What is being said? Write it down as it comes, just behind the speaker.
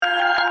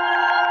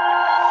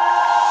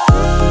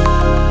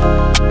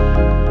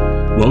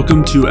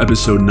Welcome to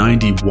episode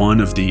 91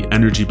 of the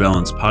Energy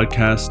Balance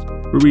Podcast,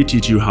 where we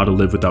teach you how to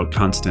live without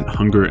constant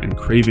hunger and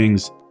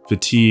cravings,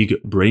 fatigue,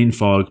 brain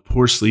fog,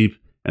 poor sleep,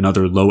 and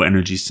other low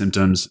energy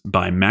symptoms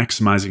by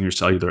maximizing your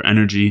cellular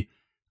energy.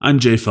 I'm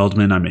Jay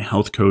Feldman. I'm a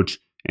health coach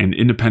and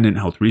independent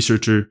health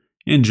researcher,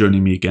 and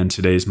joining me again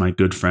today is my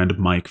good friend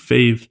Mike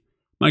Fave.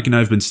 Mike and I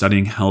have been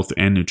studying health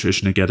and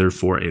nutrition together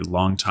for a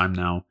long time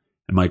now,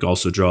 and Mike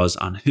also draws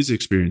on his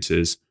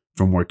experiences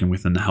from working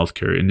within the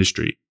healthcare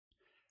industry.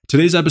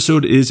 Today's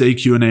episode is a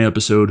Q&A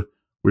episode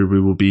where we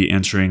will be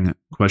answering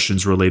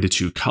questions related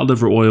to cod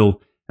liver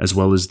oil as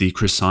well as the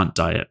Croissant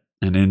diet.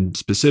 And in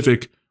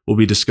specific, we'll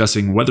be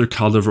discussing whether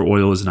cod liver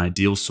oil is an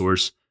ideal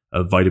source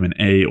of vitamin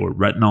A or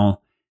retinol,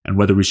 and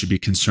whether we should be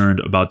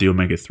concerned about the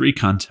omega-3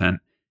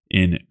 content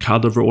in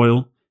cod liver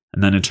oil.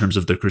 And then in terms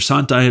of the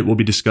Croissant diet, we'll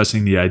be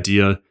discussing the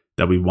idea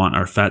that we want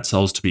our fat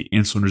cells to be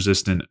insulin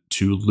resistant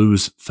to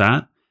lose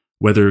fat,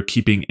 whether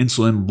keeping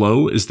insulin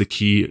low is the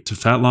key to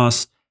fat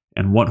loss,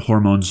 and what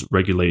hormones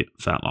regulate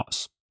fat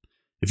loss.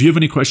 If you have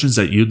any questions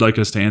that you'd like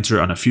us to answer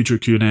on a future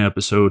Q&A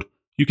episode,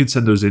 you can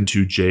send those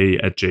into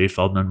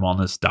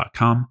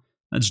jay@jayfeldmanwellness.com.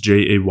 That's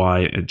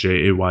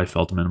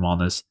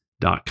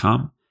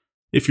jay@jayfeldmanwellness.com.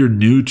 If you're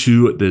new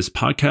to this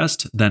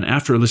podcast, then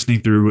after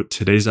listening through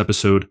today's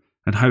episode,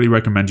 I'd highly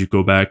recommend you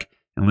go back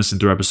and listen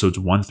through episodes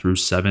 1 through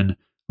 7,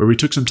 where we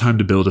took some time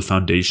to build a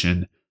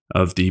foundation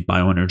of the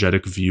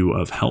bioenergetic view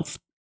of health.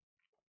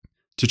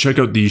 To check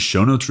out the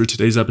show notes for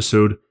today's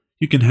episode,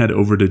 you can head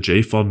over to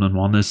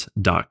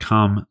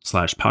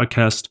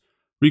jayfeldmanwellness.com/podcast,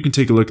 where you can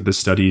take a look at the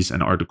studies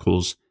and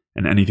articles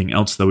and anything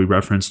else that we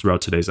reference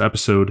throughout today's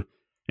episode.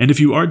 And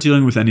if you are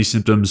dealing with any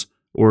symptoms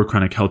or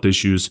chronic health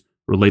issues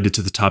related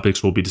to the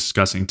topics we'll be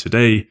discussing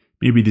today,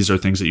 maybe these are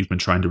things that you've been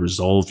trying to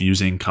resolve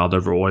using cod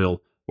liver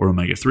oil or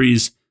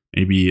omega-3s.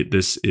 Maybe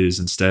this is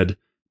instead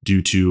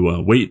due to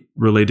a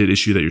weight-related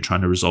issue that you're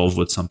trying to resolve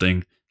with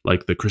something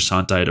like the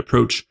Croissant diet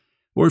approach.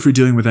 Or if you're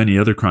dealing with any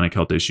other chronic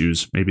health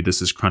issues, maybe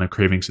this is chronic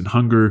cravings and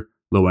hunger,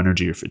 low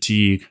energy or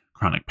fatigue,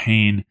 chronic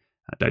pain,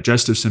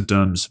 digestive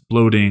symptoms,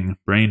 bloating,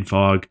 brain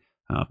fog,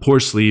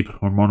 poor sleep,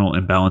 hormonal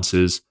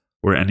imbalances,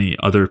 or any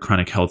other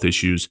chronic health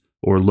issues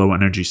or low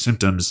energy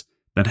symptoms,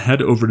 then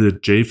head over to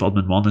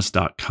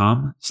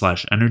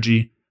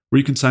jayfeldmanwellness.com/energy, where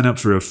you can sign up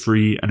for a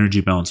free energy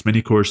balance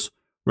mini course,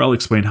 where I'll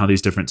explain how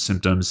these different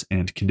symptoms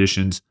and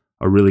conditions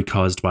are really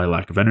caused by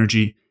lack of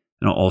energy.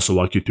 And I'll also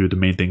walk you through the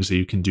main things that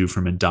you can do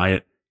from a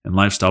diet and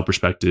lifestyle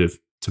perspective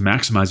to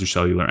maximize your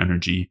cellular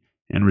energy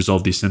and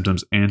resolve these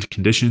symptoms and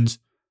conditions.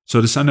 So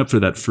to sign up for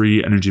that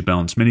free energy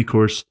balance mini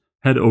course,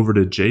 head over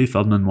to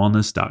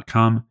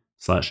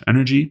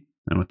jayfeldmanwellness.com/energy.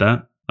 And with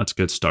that, let's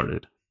get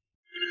started.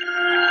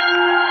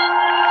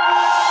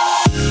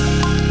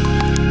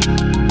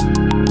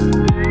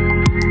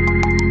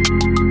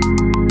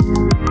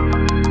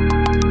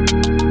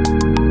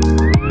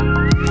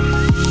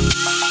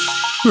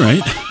 All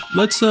right,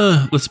 let's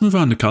move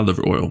on to cod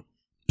liver oil.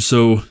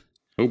 So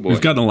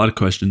we've gotten a lot of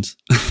questions.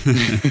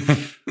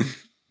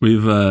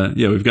 We've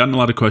gotten a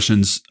lot of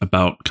questions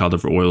about cod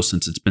liver oil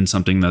since it's been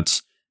something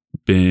that's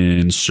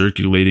been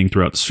circulating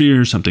throughout the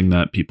sphere, something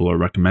that people are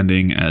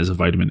recommending as a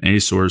vitamin A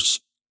source.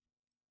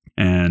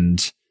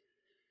 And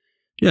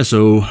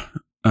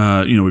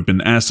we've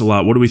been asked a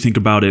lot, what do we think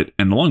about it?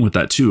 And along with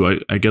that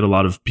too, I get a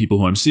lot of people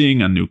who I'm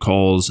seeing on new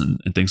calls and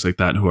things like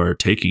that who are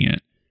taking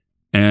it.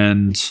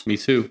 And me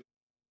too.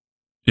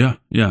 Yeah.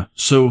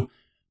 So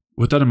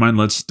with that in mind,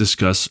 let's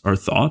discuss our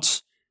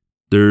thoughts.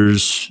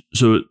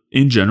 So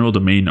in general, the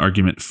main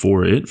argument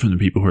for it from the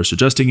people who are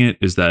suggesting it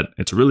is that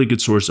it's a really good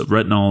source of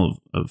retinol,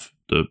 of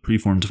the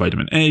preformed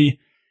vitamin A.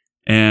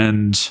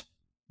 And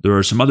there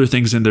are some other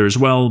things in there as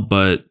well,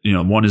 but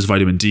one is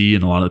vitamin D,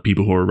 and a lot of the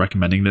people who are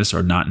recommending this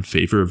are not in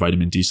favor of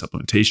vitamin D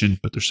supplementation,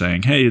 but they're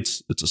saying, hey,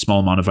 it's a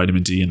small amount of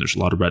vitamin D and there's a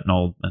lot of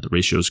retinol and the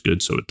ratio is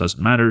good, so it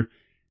doesn't matter.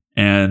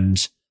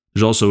 And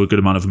there's also a good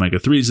amount of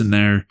omega-3s in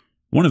there.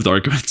 One of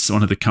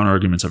the counter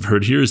arguments I've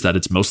heard here is that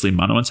it's mostly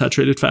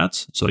monounsaturated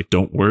fats. So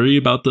don't worry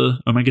about the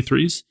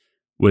omega-3s,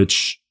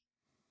 which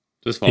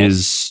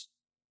is,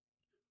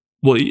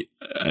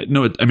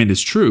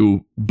 it's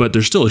true, but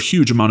there's still a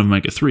huge amount of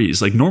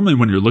omega-3s. Normally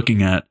when you're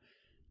looking at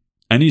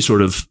any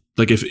sort of,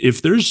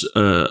 if there's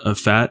a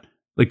fat,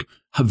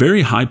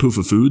 very high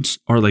PUFA foods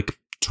are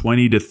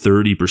 20 to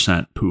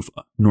 30%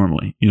 PUFA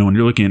normally. When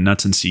you're looking at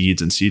nuts and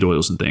seeds and seed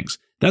oils and things,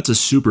 that's a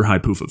super high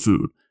PUFA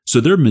food. So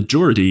they're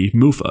majority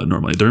MUFA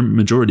normally. They're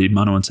majority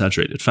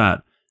monounsaturated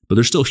fat, but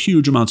there's still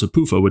huge amounts of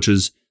PUFA, which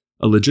is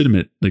a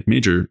legitimate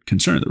major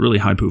concern. They're really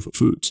high PUFA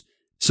foods.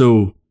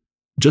 So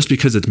just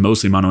because it's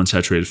mostly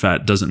monounsaturated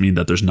fat doesn't mean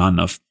that there's not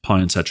enough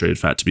polyunsaturated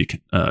fat to be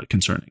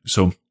concerning.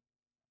 So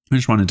I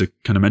just wanted to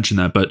kind of mention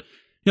that. But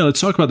yeah,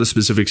 let's talk about the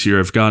specifics here.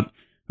 I've got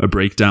a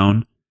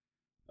breakdown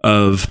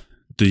of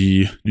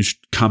the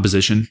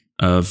composition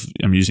of,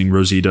 I'm using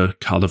Rosita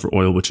cod liver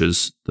oil, which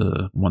is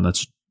the one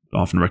that's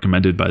often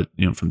recommended by,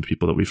 from the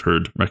people that we've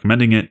heard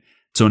recommending it.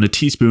 So in a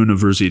teaspoon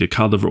of Rosita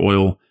cod liver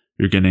oil,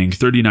 you're getting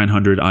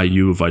 3,900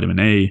 IU of vitamin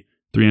A,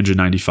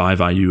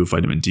 395 IU of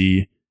vitamin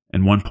D,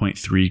 and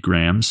 1.3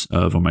 grams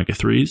of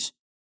omega-3s.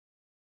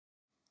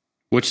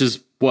 Which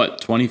is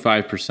what,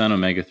 25%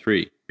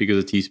 omega-3, because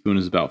a teaspoon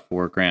is about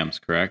 4 grams,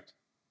 correct?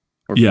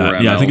 Or Yeah, 4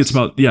 I think mLs. it's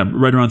about,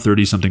 right around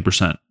 30 something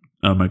percent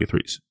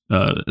omega-3s.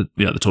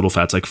 The total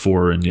fat's like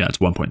 4, and it's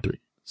 1.3.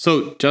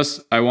 So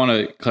I want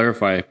to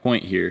clarify a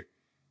point here.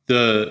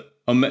 The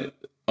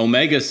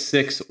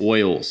omega-6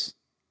 oils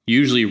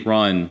usually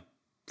run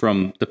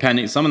from,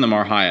 depending, some of them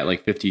are high at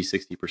like 50,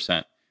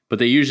 60%, but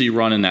they usually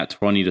run in that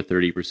 20 to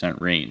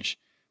 30% range.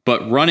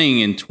 But running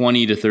in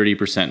 20 to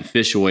 30%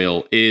 fish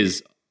oil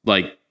is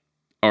like,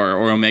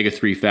 or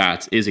omega-3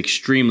 fats is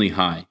extremely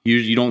high.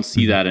 You don't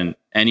see that in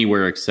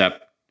anywhere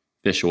except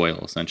fish oil,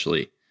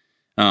 essentially.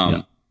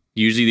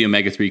 Usually the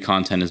omega-3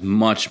 content is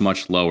much,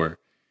 much lower.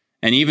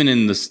 And even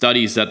in the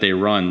studies that they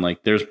run,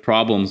 like there's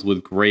problems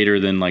with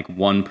greater than like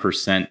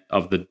 1%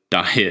 of the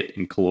diet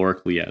in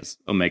calorically as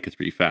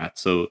omega-3 fat.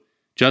 So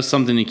just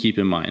something to keep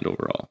in mind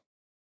overall.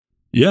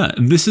 Yeah,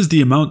 and this is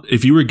the amount,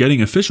 if you were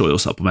getting a fish oil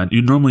supplement,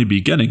 you'd normally be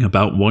getting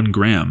about 1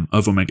 gram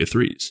of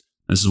omega-3s.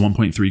 This is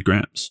 1.3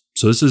 grams.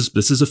 So this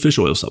is a fish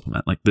oil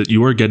supplement. Like that,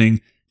 you are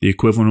getting the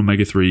equivalent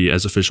omega-3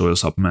 as a fish oil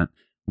supplement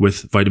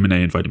with vitamin A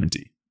and vitamin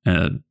D.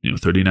 And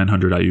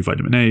 3,900 IU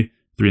vitamin A,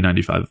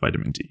 395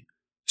 vitamin D.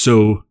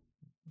 So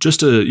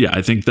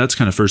I think that's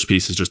kind of first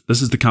piece is just,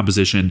 this is the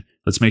composition.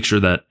 Let's make sure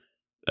that,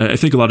 I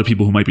think a lot of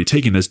people who might be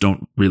taking this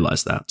don't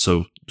realize that.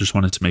 So just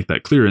wanted to make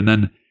that clear. And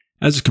then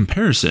as a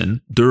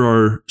comparison, there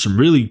are some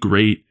really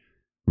great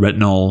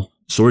retinol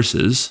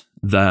sources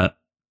that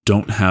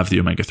don't have the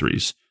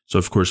omega-3s. So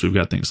of course we've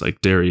got things like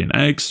dairy and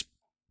eggs,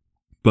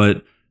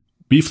 but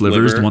beef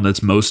liver is the one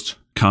that's most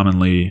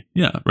commonly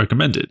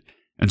recommended.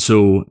 And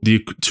so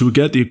to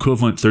get the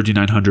equivalent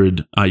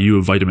 3,900 IU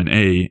of vitamin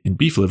A in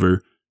beef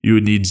liver, you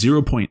would need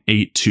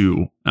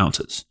 0.82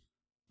 ounces.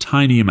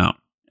 Tiny amount.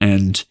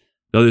 And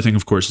the other thing,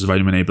 of course, is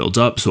vitamin A builds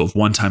up. So if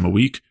one time a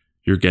week,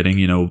 you're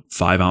getting,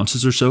 5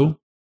 ounces or so.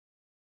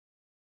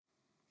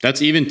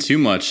 That's even too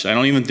much. I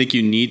don't even think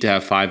you need to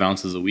have 5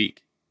 ounces a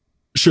week.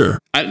 Sure.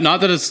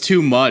 Not that it's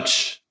too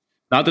much,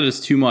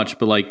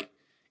 but like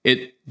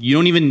you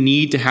don't even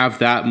need to have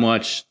that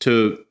much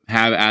to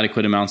have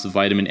adequate amounts of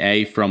vitamin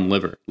A from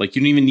liver. Like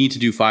you don't even need to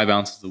do 5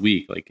 ounces a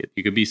week. Like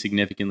it could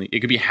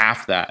be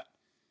half that.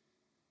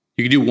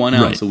 You could do 1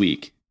 ounce a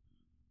week.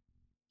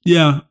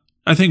 Yeah.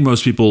 I think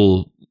most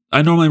people,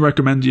 I normally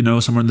recommend,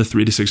 somewhere in the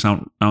 3 to 6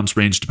 ounce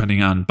range,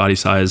 depending on body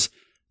size,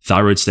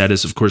 thyroid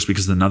status, of course,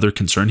 because another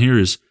concern here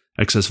is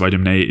excess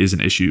vitamin A is an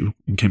issue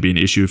and can be an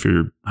issue if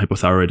you're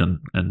hypothyroid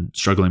and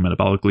struggling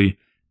metabolically.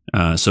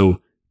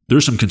 So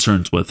there's some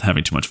concerns with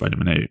having too much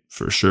vitamin A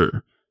for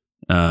sure.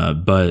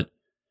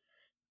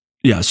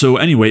 So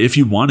anyway, if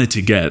you wanted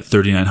to get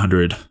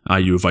 3,900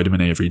 IU of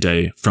vitamin A every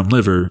day from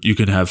liver, you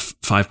could have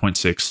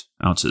 5.6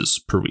 ounces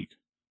per week.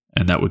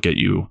 And that would get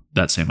you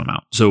that same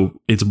amount. So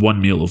it's one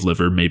meal of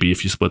liver, maybe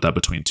if you split that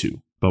between 2.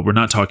 But we're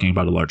not talking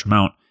about a large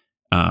amount.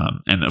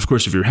 And of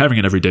course, if you're having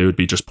it every day, it would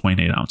be just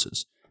 0.8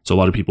 ounces. So a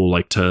lot of people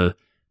like to,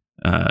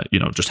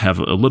 just have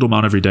a little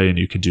amount every day, and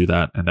you can do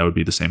that. And that would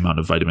be the same amount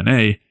of vitamin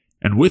A.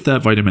 And with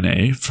that vitamin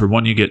A, for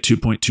one, you get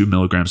 2.2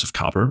 milligrams of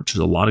copper, which is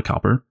a lot of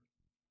copper.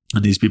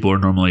 And these people are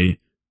normally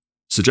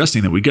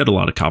suggesting that we get a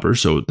lot of copper.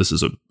 So this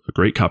is a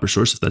great copper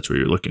source if that's what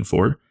you're looking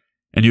for.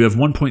 And you have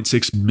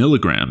 1.6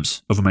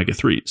 milligrams of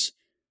omega-3s.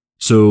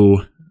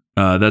 So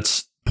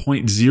that's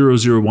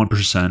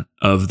 0.001%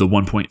 of the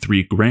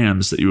 1.3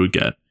 grams that you would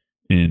get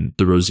in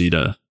the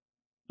Rosita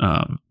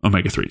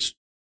omega-3s.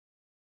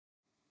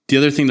 The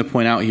other thing to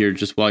point out here,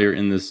 just while you're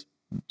in this,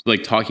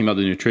 like talking about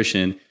the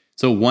nutrition,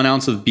 so 1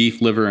 ounce of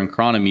beef liver and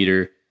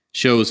chronometer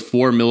shows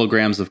 4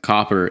 milligrams of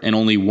copper and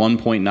only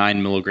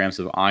 1.9 milligrams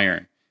of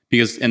iron.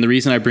 And the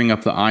reason I bring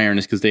up the iron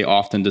is because they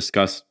often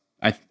discuss,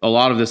 a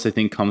lot of this, I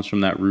think, comes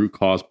from that root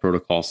cause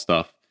protocol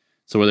stuff.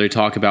 So where they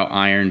talk about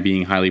iron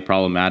being highly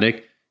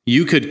problematic,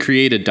 you could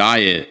create a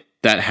diet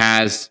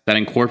that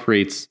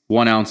incorporates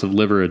 1 ounce of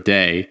liver a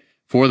day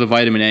for the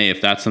vitamin A, if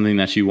that's something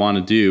that you want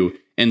to do,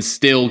 and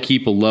still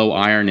keep a low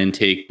iron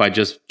intake by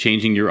just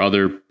changing your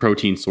other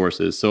protein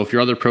sources. So if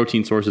your other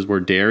protein sources were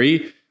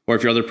dairy, or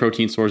if your other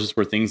protein sources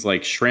were things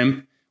like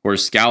shrimp or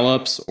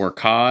scallops or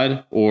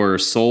cod or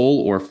sole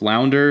or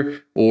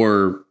flounder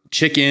or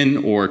chicken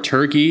or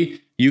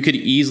turkey, you could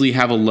easily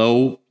have a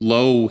low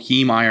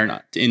heme iron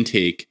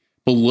intake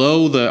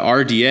below the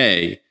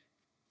RDA,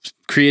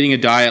 creating a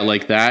diet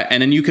like that.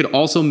 And then you could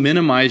also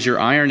minimize your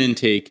iron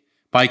intake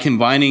by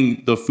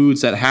combining the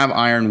foods that have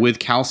iron with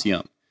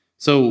calcium.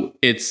 So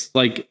it's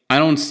like, I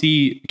don't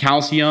see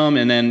calcium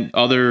and then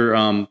other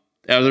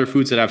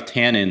foods that have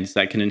tannins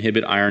that can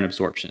inhibit iron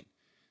absorption.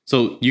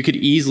 So you could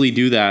easily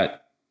do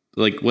that,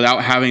 like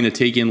without having to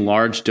take in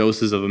large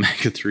doses of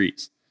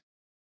omega-3s.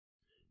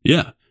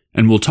 Yeah.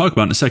 And we'll talk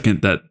about in a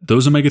second that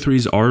those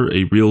omega-3s are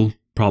a real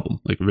problem,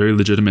 like a very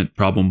legitimate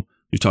problem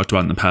we've talked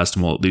about in the past,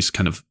 and we'll at least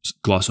kind of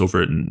gloss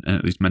over it and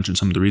at least mention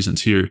some of the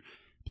reasons here.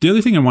 But the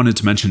other thing I wanted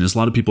to mention is a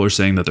lot of people are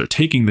saying that they're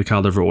taking the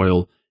cod liver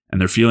oil and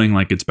they're feeling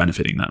like it's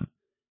benefiting them.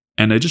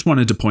 And I just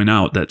wanted to point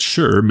out that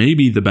sure,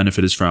 maybe the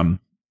benefit is from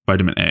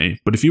vitamin A.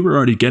 But if you were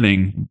already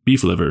getting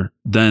beef liver,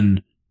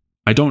 then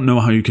I don't know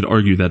how you could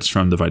argue that's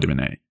from the vitamin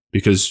A,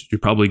 because you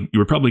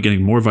were probably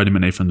getting more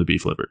vitamin A from the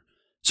beef liver.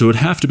 So it would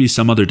have to be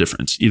some other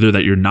difference, either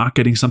that you're not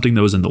getting something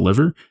that was in the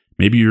liver.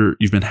 Maybe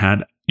you've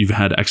had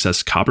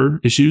excess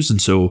copper issues,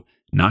 and so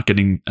not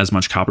getting as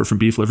much copper from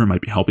beef liver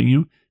might be helping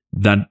you.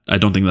 That I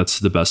don't think that's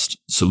the best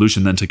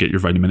solution then to get your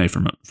vitamin A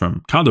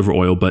from cod liver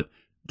oil. But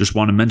just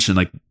want to mention,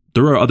 like,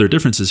 there are other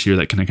differences here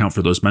that can account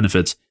for those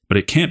benefits, but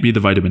it can't be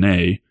the vitamin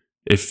A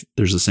if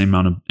there's the same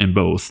amount in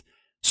both.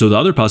 So the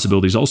other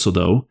possibilities also,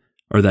 though,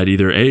 are that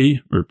either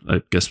A, or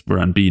I guess we're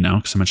on B now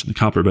because I mentioned the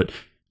copper, but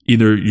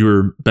either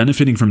you're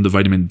benefiting from the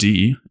vitamin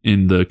D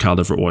in the cod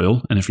liver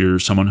oil, and if you're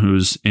someone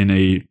who's in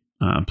a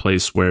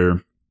place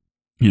where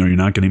you're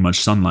not getting much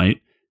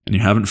sunlight and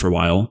you haven't for a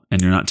while,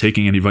 and you're not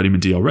taking any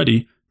vitamin D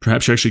already,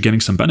 perhaps you're actually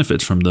getting some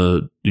benefits from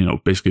the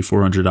basically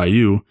 400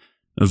 IU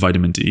of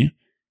vitamin D.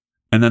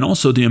 And then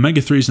also the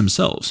omega-3s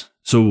themselves.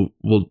 So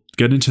we'll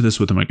get into this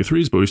with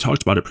omega-3s, but we've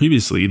talked about it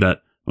previously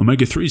that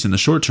omega-3s in the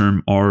short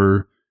term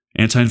are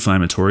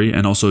anti-inflammatory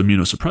and also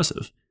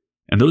immunosuppressive.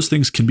 And those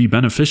things can be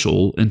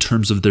beneficial in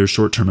terms of their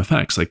short-term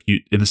effects. Like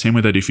in the same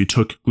way that if you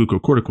took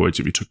glucocorticoids,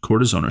 if you took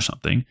cortisone or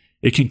something,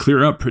 it can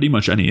clear up pretty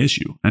much any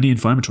issue, any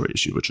inflammatory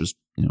issue, which is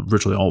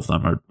virtually all of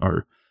them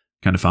are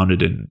kind of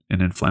founded in an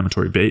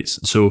inflammatory base.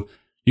 So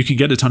you can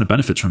get a ton of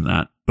benefits from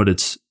that, but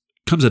it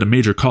comes at a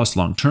major cost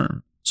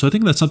long-term. So I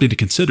think that's something to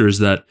consider, is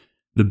that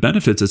the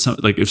benefits,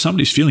 like if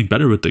somebody's feeling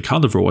better with the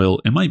cod liver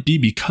oil, it might be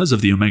because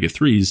of the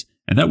omega-3s,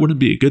 and that wouldn't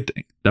be a good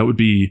thing. That would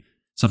be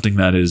something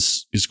that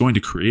is going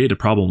to create a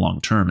problem long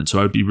term. And so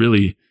I would be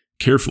really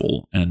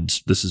careful. And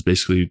this is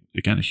basically,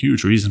 again, a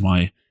huge reason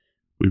why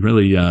we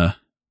really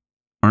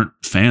aren't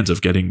fans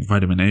of getting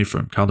vitamin A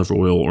from cod liver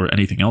oil or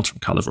anything else from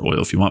cod liver oil.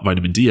 If you want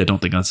vitamin D, I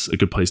don't think that's a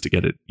good place to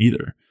get it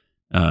either,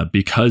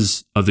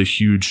 because of the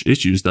huge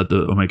issues that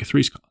the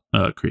omega-3s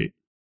create.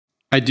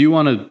 I do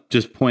want to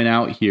just point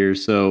out here.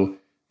 So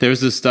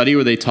there's a study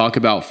where they talk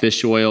about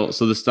fish oil.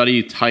 So the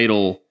study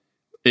title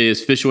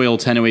is Fish Oil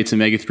Attenuates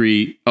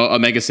Omega-6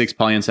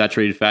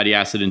 Polyunsaturated Fatty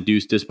Acid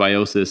Induced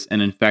Dysbiosis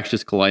and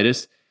Infectious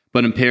Colitis,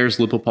 but impairs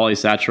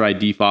lipopolysaccharide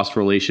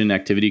dephosphorylation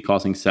activity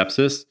causing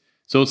sepsis.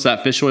 So it's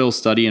that fish oil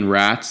study in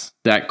rats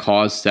that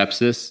caused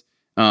sepsis,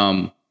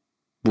 and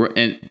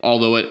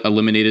although it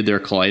eliminated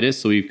their colitis.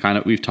 So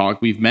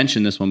we've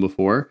mentioned this one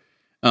before.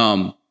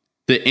 The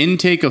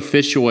intake of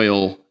fish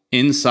oil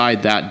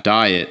inside that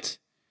diet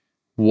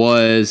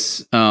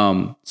was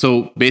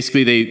so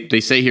basically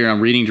they say here,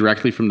 I'm reading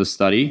directly from the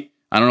study.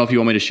 I don't know if you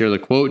want me to share the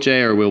quote,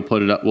 Jay, or we'll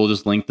put it up. We'll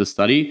just link the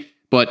study.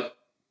 But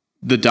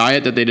the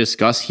diet that they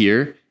discuss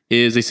here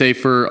is, they say,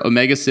 for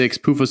omega-6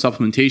 PUFA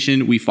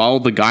supplementation, we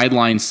followed the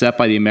guidelines set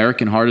by the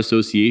American Heart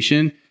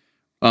Association,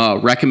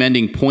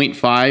 recommending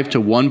 0.5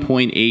 to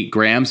 1.8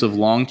 grams of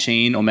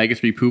long-chain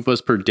omega-3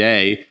 PUFAs per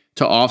day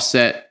to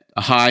offset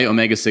high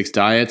omega-6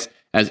 diets,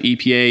 as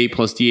EPA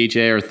plus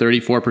DHA are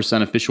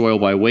 34% of fish oil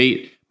by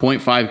weight.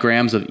 0.5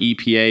 grams of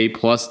EPA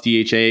plus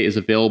DHA is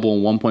available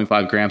in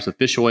 1.5 grams of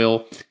fish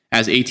oil.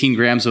 As 18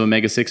 grams of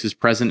omega-6 is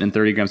present in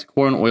 30 grams of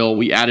corn oil,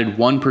 we added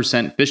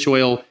 1% fish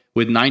oil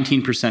with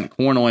 19%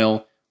 corn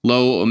oil.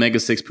 Low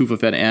omega-6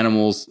 PUFA-fed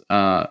animals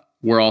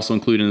were also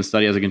included in the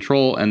study as a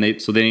control, and they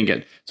didn't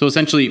get. So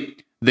essentially,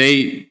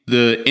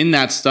 in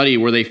that study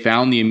where they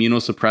found the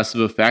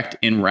immunosuppressive effect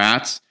in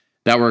rats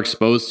that were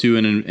exposed to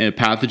a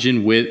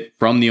pathogen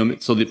from the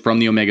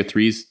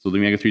omega-3s, so the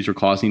omega-3s were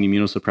causing the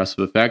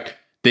immunosuppressive effect,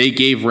 they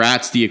gave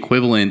rats the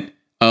equivalent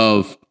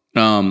of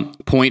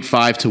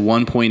 0.5 to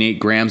 1.8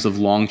 grams of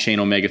long-chain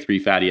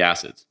omega-3 fatty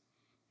acids.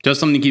 Just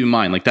something to keep in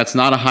mind. Like, that's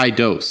not a high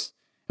dose.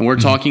 And we're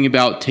talking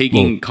about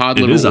taking cod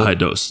liver. It is a high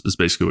dose, is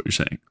basically what you're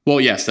saying. Well,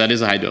 yes, that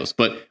is a high dose.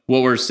 But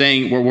what we're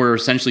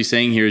essentially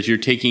saying here is you're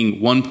taking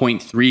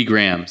 1.3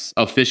 grams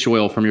of fish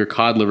oil from your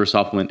cod liver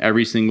supplement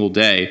every single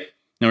day.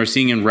 And we're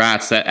seeing in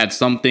rats that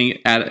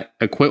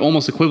at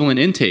almost equivalent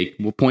intake,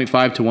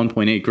 0.5 to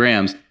 1.8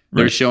 grams,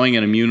 they're showing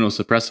an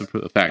immunosuppressive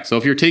effect. So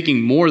if you're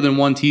taking more than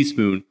 1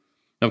 teaspoon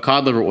of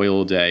cod liver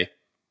oil a day,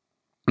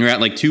 you're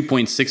at like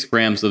 2.6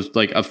 grams of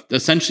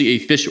essentially a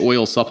fish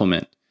oil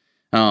supplement.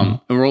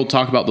 And we'll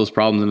talk about those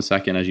problems in a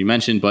second, as you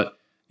mentioned. But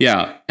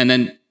yeah, and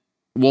then,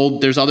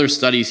 there's other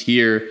studies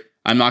here.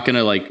 I'm not going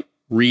to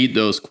read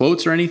those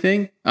quotes or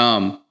anything.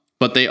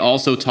 But they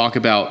also talk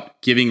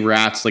about giving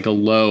rats a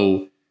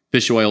low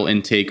fish oil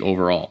intake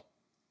overall.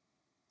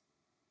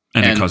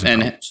 And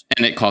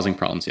it causing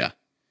problems, yeah.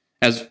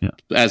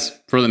 As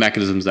for the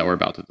mechanisms that we're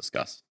about to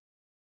discuss.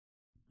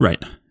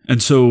 Right.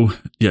 And so,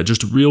 yeah, to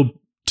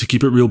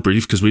keep it real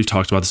brief, because we've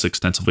talked about this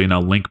extensively, and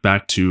I'll link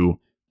back to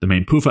the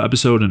main PUFA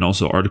episode and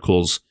also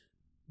articles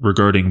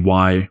regarding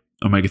why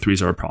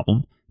omega-3s are a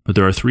problem. But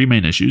there are 3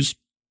 main issues.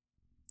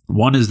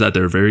 One is that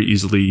they're very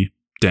easily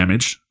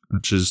damaged,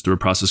 which is through a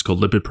process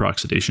called lipid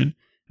peroxidation.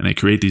 And they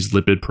create these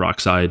lipid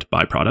peroxide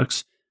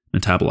byproducts,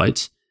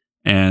 metabolites.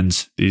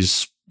 And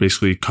these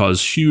basically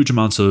cause huge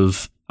amounts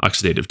of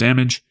oxidative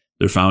damage.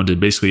 They're found in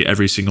basically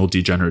every single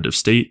degenerative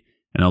state.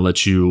 And I'll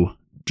let you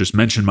just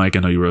mention, Mike, I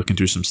know you were looking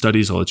through some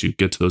studies. I'll let you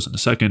get to those in a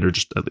second, or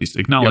just at least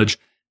acknowledge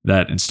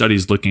that in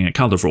studies looking at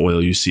cod liver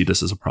oil, you see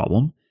this as a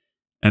problem.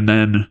 And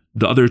then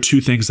the other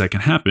two things that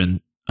can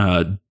happen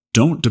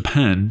don't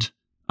depend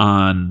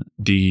on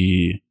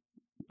the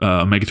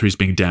omega-3s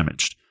being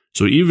damaged.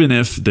 So even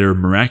if they're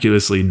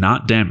miraculously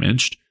not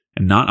damaged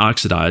and not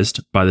oxidized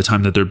by the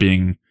time that they're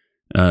being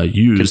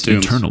used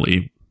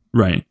internally,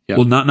 right? Yep.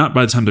 Well, not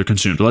by the time they're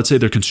consumed. But let's say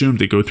they're consumed,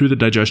 they go through the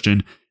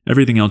digestion,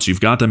 everything else, you've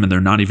got them, and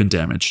they're not even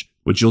damaged,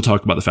 which you'll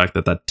talk about the fact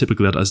that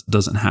typically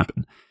doesn't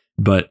happen.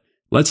 But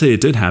let's say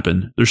it did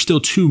happen. There's still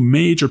two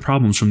major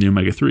problems from the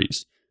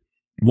omega-3s.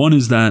 One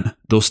is that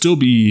they'll still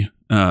be,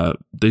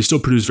 they still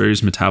produce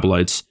various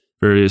metabolites,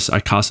 various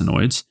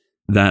eicosanoids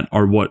that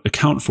are what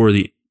account for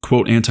the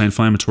quote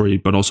anti-inflammatory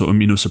but also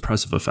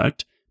immunosuppressive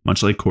effect,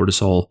 much like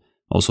cortisol,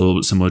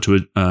 also similar to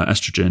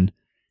estrogen.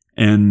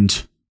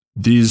 And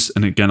these,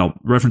 and again, I'll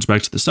reference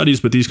back to the studies,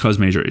 but these cause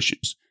major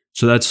issues.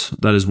 So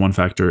that is one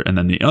factor. And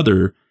then the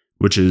other,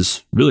 which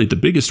is really the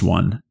biggest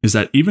one, is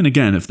that even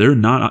again, if they're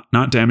not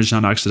damaged,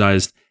 not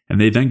oxidized,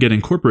 and they then get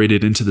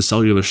incorporated into the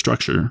cellular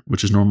structure,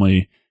 which is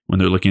normally when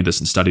they're looking at this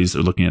in studies,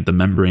 they're looking at the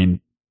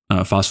membrane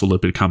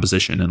phospholipid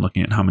composition and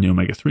looking at how many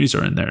omega-3s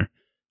are in there.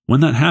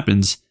 When that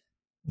happens,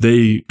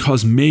 they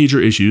cause major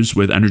issues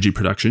with energy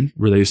production,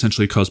 where they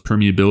essentially cause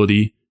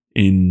permeability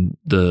in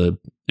the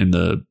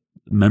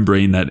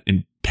membrane that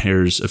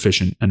impairs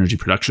efficient energy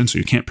production. So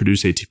you can't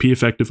produce ATP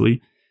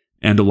effectively.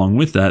 And along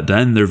with that,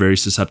 then they're very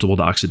susceptible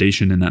to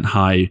oxidation in that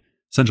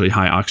essentially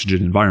high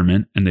oxygen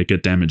environment, and they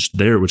get damaged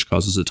there, which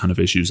causes a ton of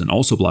issues and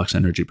also blocks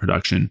energy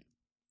production.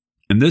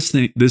 And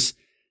this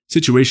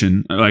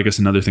situation, I guess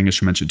another thing I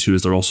should mention too,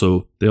 is they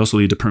also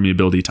lead to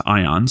permeability to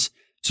ions.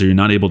 So you're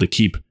not able to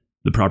keep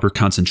the proper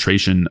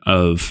concentration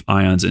of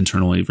ions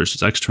internally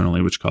versus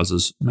externally, which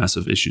causes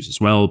massive issues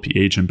as well,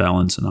 pH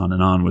imbalance and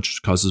on,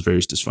 which causes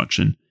various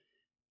dysfunction.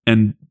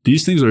 And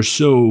these things are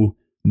so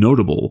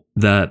notable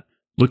that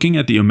looking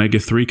at the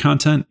omega-3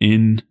 content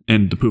and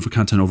the PUFA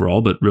content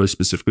overall, but really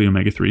specifically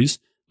omega-3s,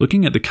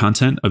 looking at the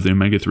content of the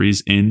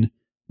omega-3s in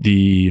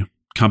the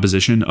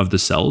composition of the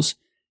cells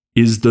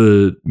is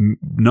the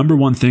number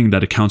one thing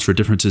that accounts for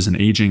differences in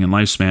aging and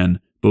lifespan,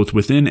 both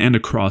within and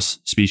across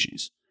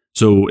species.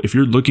 So if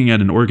you're looking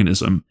at an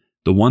organism,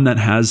 the one that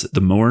has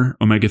the more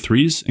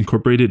omega-3s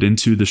incorporated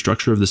into the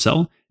structure of the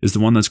cell is the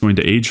one that's going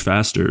to age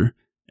faster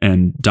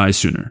and die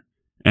sooner.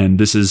 And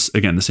this is,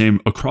 again, the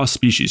same across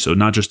species. So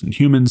not just in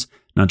humans,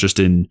 not just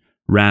in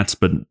rats,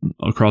 but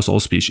across all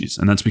species.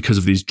 And that's because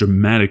of these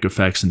dramatic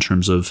effects in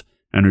terms of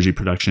energy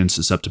production,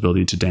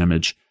 susceptibility to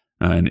damage,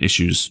 and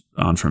issues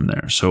on from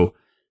there. So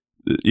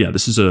yeah,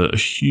 this is a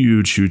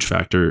huge, huge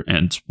factor,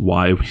 and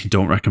why we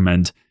don't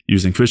recommend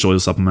using fish oil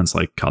supplements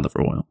like cod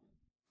liver oil.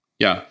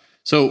 Yeah.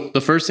 So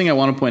the first thing I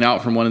want to point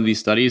out from one of these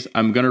studies,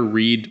 I'm going to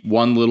read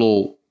one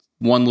little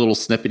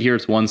snippet here.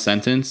 It's one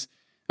sentence.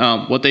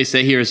 What they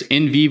say here is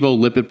in vivo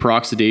lipid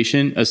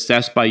peroxidation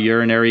assessed by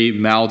urinary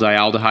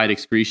maldialdehyde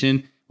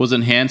excretion was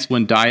enhanced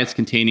when diets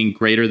containing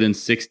greater than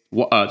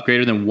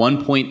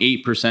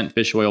 1.8%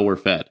 fish oil were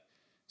fed.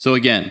 So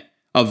again,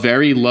 a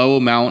very low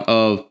amount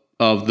of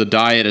the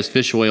diet as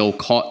fish oil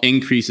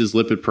increases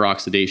lipid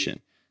peroxidation.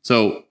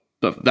 So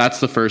that's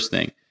the first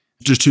thing.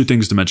 Just two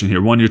things to mention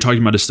here. One, you're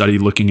talking about a study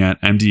looking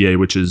at MDA,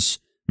 which is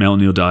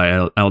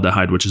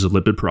malonyl-dialdehyde, which is a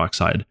lipid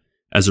peroxide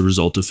as a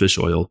result of fish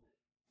oil.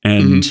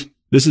 And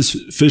this is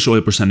fish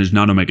oil percentage,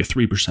 not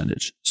omega-3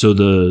 percentage. So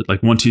the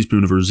 1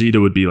 teaspoon of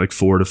Rosita would be like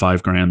 4 to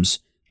 5 grams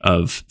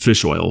of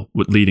fish oil,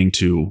 leading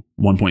to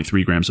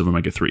 1.3 grams of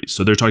omega-3.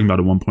 So they're talking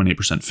about a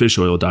 1.8% fish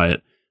oil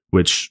diet,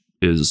 which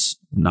is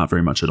not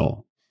very much at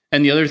all.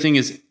 And the other thing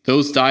is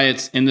those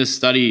diets in this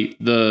study,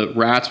 the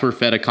rats were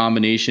fed a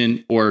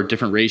combination or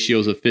different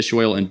ratios of fish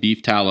oil and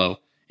beef tallow.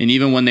 And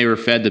even when they were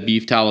fed the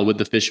beef tallow with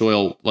the fish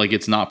oil,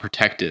 it's not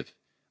protective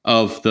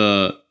of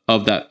the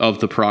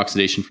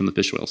peroxidation from the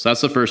fish oil. So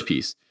that's the first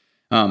piece.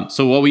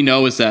 So what we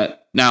know is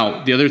that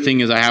now the other thing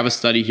is I have a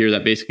study here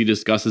that basically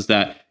discusses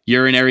that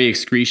urinary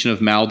excretion of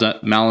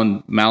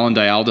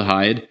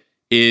malondialdehyde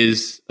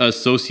is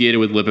associated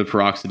with lipid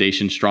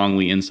peroxidation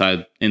strongly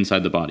inside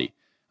the body.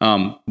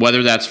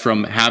 Whether that's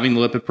from having the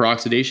lipid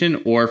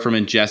peroxidation or from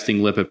ingesting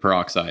lipid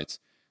peroxides.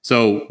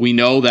 So we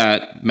know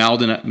that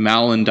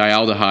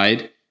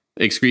malondialdehyde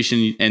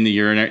excretion in the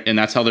urine, and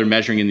that's how they're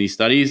measuring in these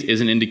studies, is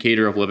an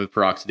indicator of lipid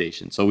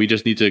peroxidation. So we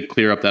just need to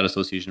clear up that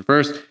association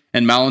first.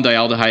 And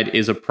malondialdehyde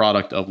is a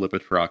product of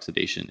lipid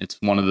peroxidation. It's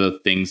one of the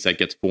things that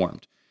gets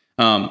formed.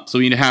 So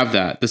we need to have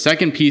that. The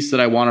second piece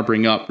that I want to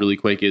bring up really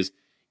quick is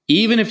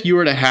even if you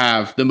were to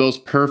have the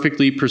most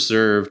perfectly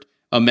preserved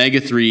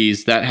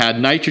omega-3s that had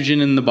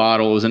nitrogen in the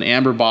bottle, it was an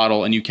amber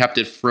bottle, and you kept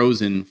it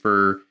frozen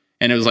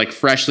and it was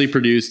freshly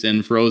produced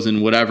and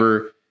frozen,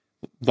 whatever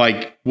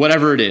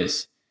it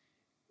is.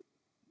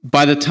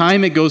 By the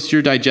time it goes to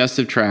your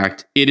digestive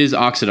tract, it is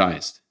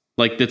oxidized.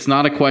 That's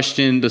not a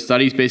question. The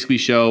studies basically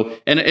show,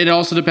 and it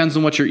also depends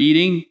on what you're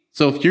eating.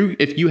 So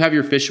if you have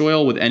your fish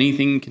oil with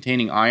anything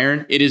containing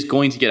iron, it is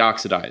going to get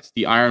oxidized.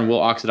 The iron will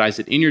oxidize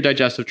it in your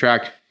digestive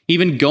tract.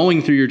 even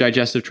going through your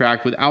digestive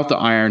tract without the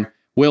iron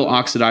will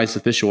oxidize the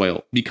fish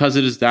oil because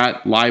it is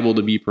that liable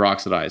to be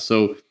peroxidized.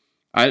 So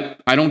I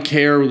don't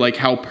care like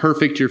how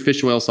perfect your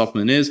fish oil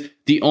supplement is.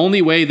 The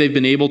only way they've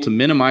been able to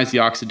minimize the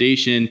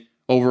oxidation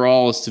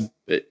overall is to,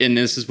 and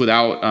this is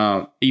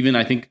without even,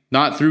 I think,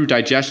 not through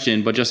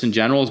digestion, but just in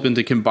general, has been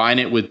to combine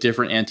it with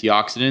different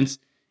antioxidants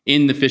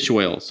in the fish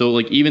oil. So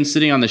like even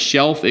sitting on the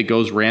shelf, it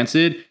goes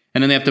rancid,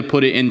 and then they have to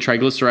put it in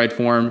triglyceride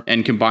form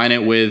and combine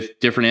it with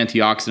different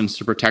antioxidants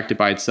to protect it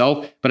by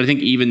itself. But I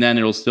think even then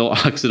it'll still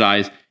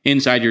oxidize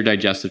inside your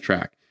digestive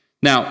tract.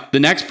 Now, the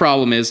next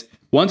problem is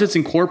once it's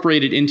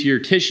incorporated into your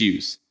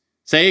tissues,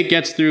 say it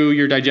gets through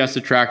your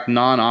digestive tract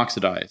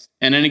non-oxidized,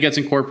 and then it gets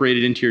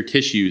incorporated into your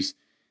tissues,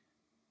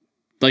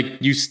 like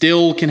you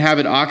still can have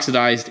it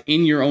oxidized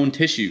in your own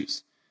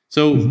tissues.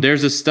 So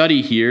there's a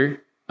study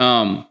here.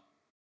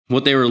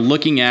 What they were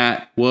looking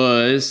at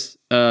was,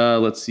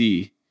 let's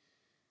see.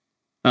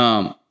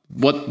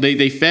 What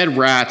they fed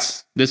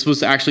rats. This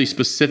was actually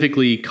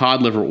specifically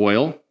cod liver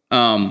oil.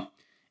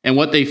 And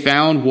what they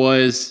found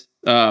was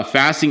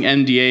fasting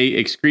MDA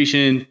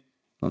excretion.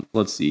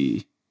 Let's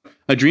see.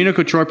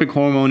 Adrenocorticotropic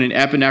hormone and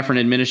epinephrine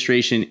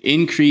administration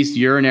increased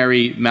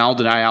urinary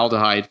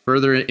maldialdehyde,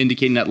 further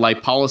indicating that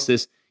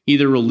lipolysis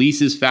either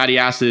releases fatty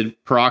acid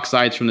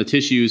peroxides from the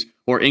tissues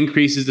or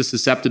increases the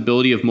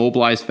susceptibility of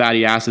mobilized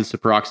fatty acids to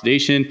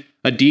peroxidation.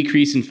 A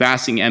decrease in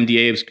fasting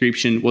MDA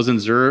excretion was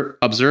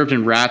observed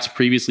in rats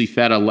previously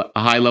fed a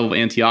high level of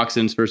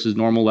antioxidants versus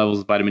normal levels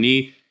of vitamin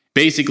E.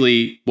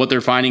 Basically, what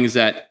they're finding is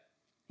that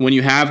when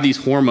you have these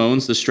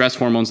hormones, the stress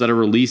hormones that are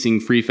releasing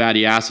free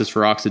fatty acids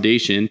for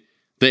oxidation,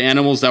 the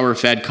animals that were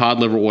fed cod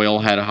liver oil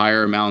had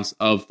higher amounts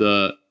of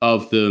the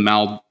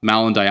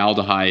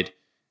malandialdehyde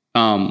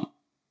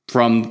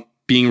from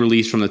being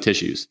released from the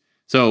tissues.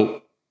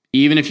 So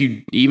even if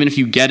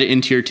you get it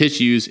into your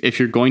tissues, if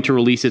you're going to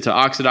release it to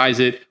oxidize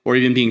it, or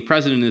even being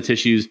present in the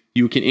tissues,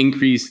 you can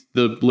increase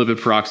the lipid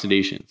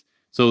peroxidations.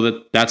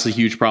 So that's a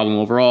huge problem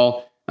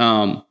overall.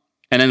 And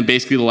then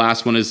basically the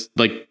last one is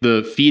like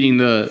the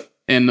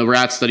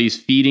rat studies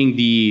feeding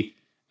the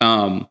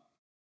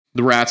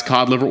rats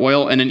cod liver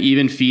oil, and then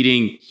even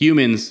feeding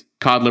humans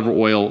cod liver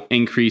oil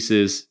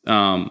increases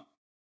the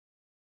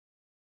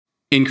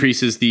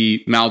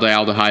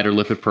maldialdehyde or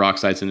lipid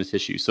peroxides in the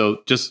tissue.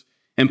 So just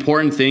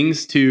important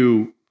things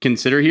to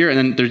consider here. And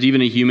then there's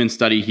even a human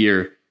study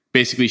here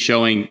basically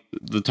showing,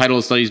 the title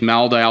of the study is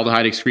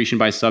Maldialdehyde Excretion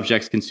by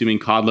Subjects Consuming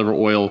Cod Liver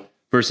Oil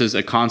versus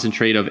a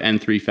concentrate of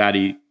N3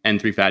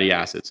 fatty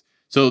acids.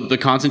 So the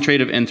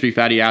concentrate of N3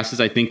 fatty acids,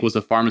 I think, was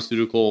a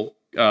pharmaceutical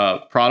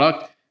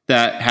product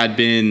that had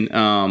been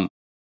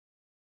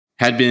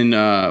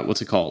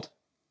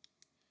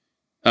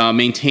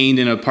maintained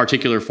in a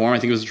particular form. I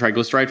think it was a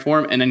triglyceride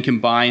form, and then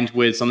combined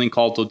with something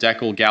called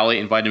dodecyl gallate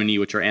and vitamin E,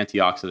 which are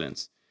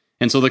antioxidants.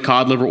 And so the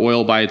cod liver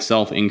oil by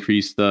itself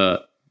increased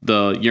the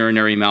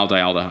urinary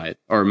maldialdehyde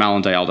or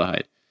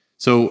malandialdehyde.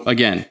 So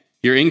again,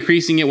 you're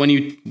increasing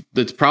it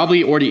that's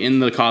probably already in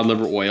the cod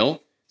liver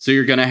oil. So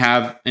you're going to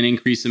have an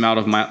increased amount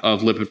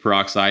of lipid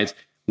peroxides.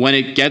 When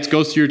it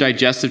goes through your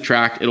digestive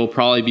tract, it'll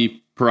probably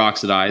be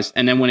peroxidized.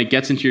 And then when it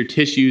gets into your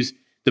tissues,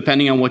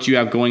 depending on what you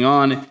have going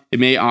on, it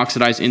may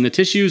oxidize in the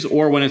tissues,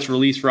 or when it's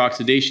released for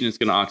oxidation, it's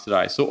going to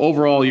oxidize. So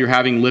overall, you're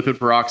having lipid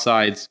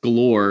peroxides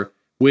galore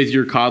with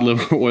your cod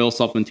liver oil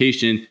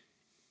supplementation.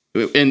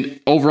 And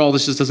overall,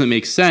 this just doesn't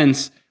make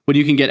sense when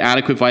you can get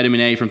adequate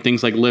vitamin A from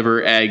things like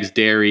liver, eggs,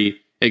 dairy,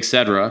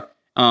 etc.,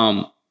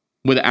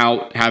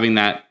 without having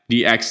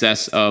the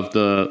excess of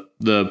the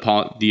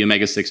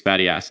omega-6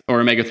 fatty acid or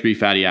omega-3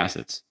 fatty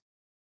acids.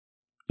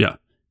 Yeah.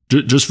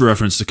 Just for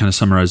reference, to kind of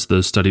summarize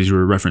the studies you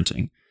were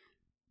referencing.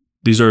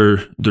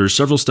 There's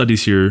several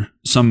studies here.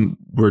 Some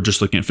were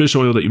just looking at fish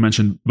oil that you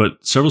mentioned,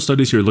 but several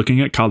studies here looking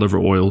at cod liver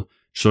oil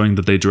showing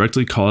that they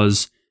directly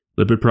cause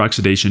lipid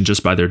peroxidation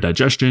just by their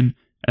digestion,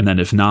 and then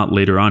if not,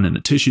 later on in the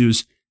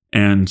tissues.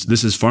 And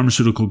this is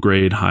pharmaceutical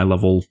grade, high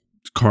level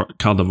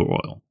cod liver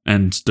oil,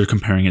 and they're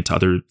comparing it to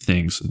other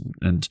things.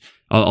 And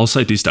I'll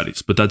cite these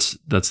studies, but that's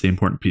the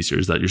important piece here,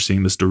 is that you're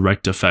seeing this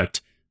direct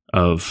effect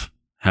of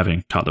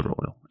having cod liver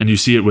oil, and you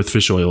see it with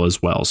fish oil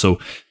as well. So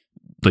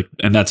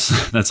and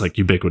that's like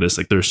ubiquitous.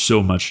 Like there's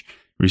so much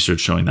research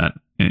showing that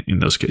in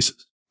those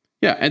cases.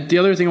 Yeah. And the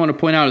other thing I want to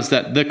point out is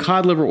that the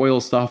cod liver oil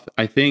stuff,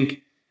 I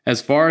think,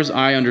 as far as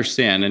I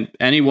understand, and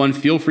anyone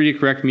feel free to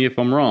correct me if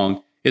I'm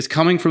wrong, is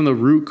coming from the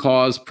root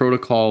cause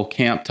protocol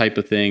camp type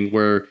of thing,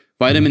 where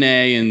vitamin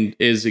A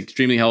is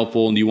extremely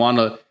helpful, and you want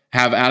to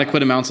have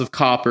adequate amounts of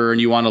copper, and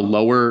you want to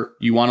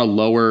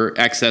lower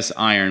excess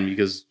iron,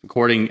 because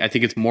I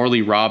think it's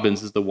Morley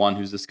Robbins is the one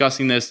who's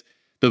discussing this.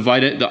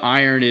 The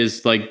iron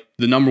is like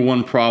the number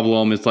one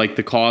problem. It's like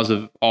the cause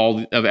of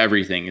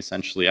everything,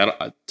 essentially.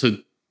 I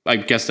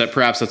guess that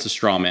perhaps that's a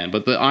straw man,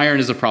 but the iron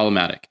is a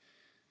problematic.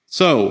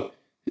 So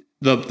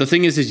the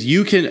thing is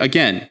you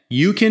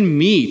can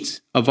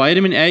meet a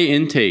vitamin A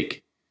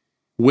intake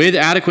with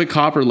adequate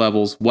copper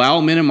levels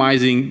while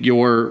minimizing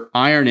your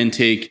iron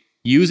intake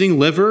using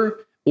liver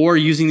or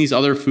using these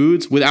other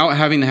foods without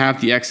having to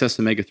have the excess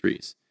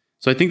omega-3s.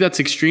 So I think that's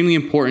extremely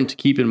important to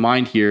keep in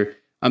mind here.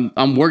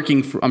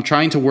 I'm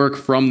trying to work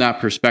from that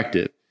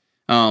perspective,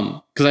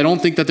 because I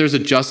don't think that there's a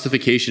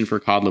justification for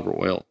cod liver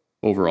oil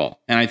overall.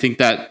 And I think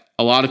that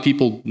a lot of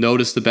people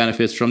notice the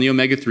benefits from the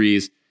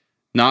omega-3s,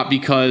 not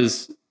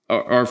because,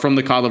 or from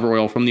the cod liver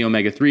oil from the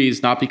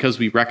omega-3s, not because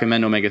we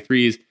recommend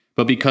omega-3s,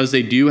 but because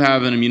they do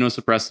have an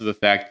immunosuppressive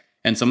effect.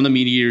 And some of the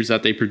meat eaters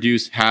that they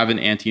produce have an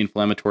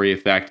anti-inflammatory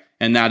effect.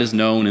 And that is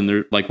known. And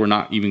they're like, we're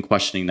not even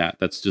questioning that.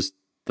 That's just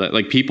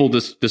like people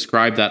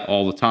describe that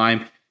all the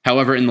time.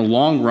 However, in the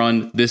long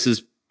run, this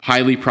is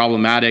highly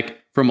problematic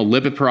from a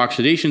lipid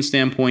peroxidation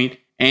standpoint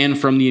and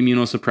from the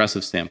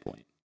immunosuppressive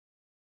standpoint.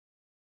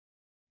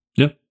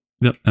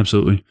 Yep,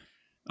 absolutely.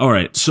 All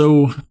right,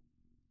 so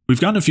we've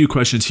gotten a few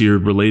questions here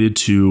related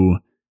to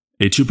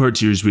a two-part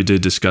series we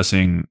did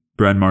discussing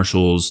Brad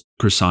Marshall's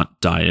Croissant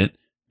diet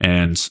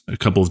and a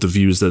couple of the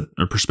views that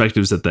or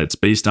perspectives that that's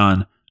based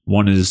on.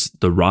 One is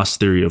the Ross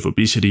theory of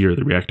obesity, or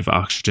the reactive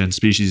oxygen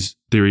species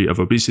theory of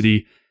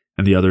obesity,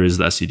 and the other is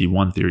the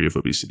SCD1 theory of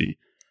obesity.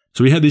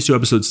 So we had these two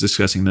episodes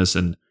discussing this,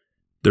 and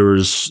there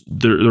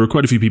were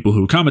quite a few people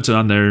who commented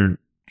on there.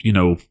 You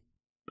know,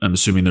 I'm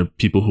assuming they're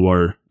people who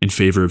are in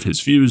favor of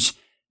his views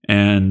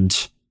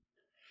and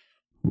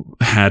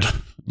had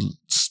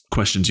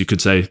questions, you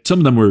could say. Some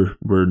of them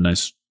were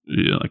nice,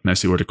 like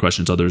nicely worded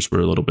questions. Others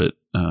were a little bit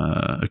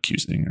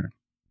accusing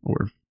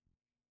or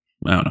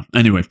I don't know.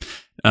 Anyway,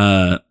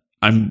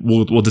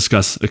 we'll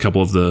discuss a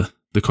couple of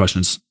the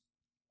questions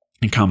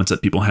and comments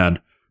that people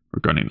had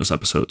regarding those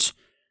episodes.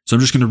 So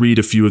I'm just going to read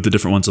a few of the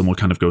different ones and we'll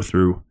kind of go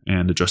through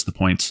and address the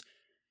points.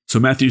 So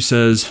Matthew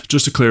says,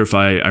 just to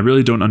clarify, I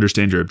really don't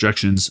understand your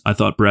objections. I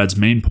thought Brad's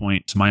main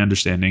point, to my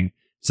understanding,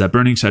 is that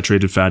burning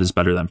saturated fat is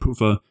better than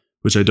PUFA,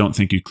 which I don't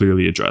think you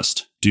clearly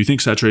addressed. Do you think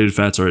saturated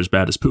fats are as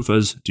bad as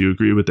PUFAs? Do you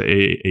agree with the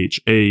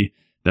AHA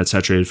that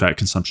saturated fat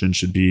consumption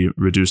should be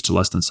reduced to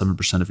less than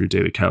 7% of your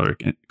daily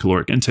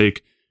caloric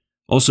intake?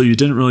 Also, you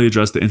didn't really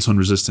address the insulin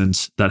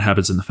resistance that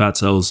happens in the fat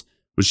cells,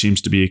 which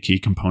seems to be a key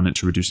component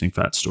to reducing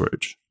fat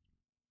storage.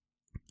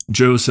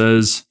 Joe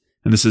says,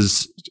 and this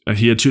is,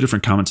 he had two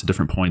different comments at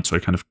different points, so I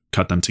kind of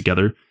cut them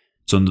together.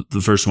 So the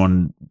first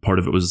one, part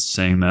of it was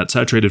saying that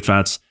saturated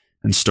fats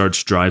and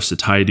starch drive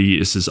satiety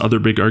is his other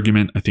big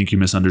argument. I think you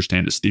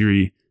misunderstand his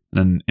theory. And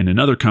then in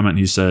another comment,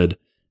 he said,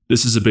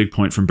 this is a big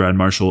point from Brad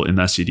Marshall in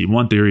the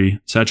SCD1 theory.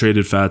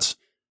 Saturated fat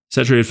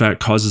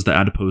causes the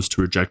adipose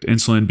to reject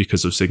insulin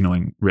because of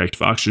signaling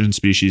reactive oxygen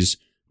species,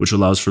 which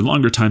allows for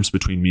longer times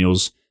between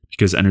meals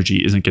because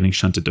energy isn't getting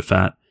shunted to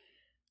fat.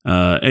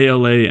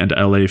 ALA and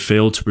LA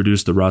fail to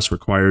produce the ROS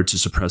required to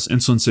suppress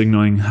insulin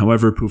signaling.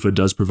 However, PUFA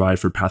does provide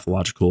for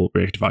pathological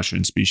reactive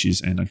oxygen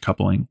species and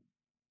uncoupling.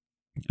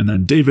 And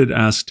then David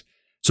asked,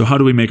 so how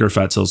do we make our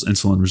fat cells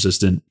insulin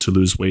resistant to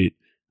lose weight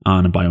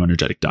on a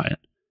bioenergetic diet?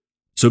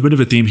 So a bit of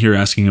a theme here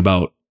asking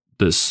about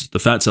this, the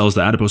fat cells,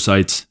 the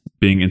adipocytes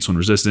being insulin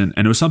resistant.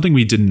 And it was something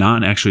we did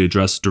not actually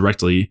address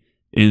directly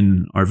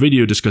in our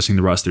video discussing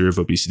the Ross theory of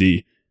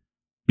obesity,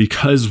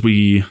 because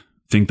we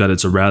think that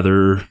it's a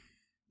rather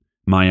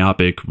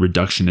myopic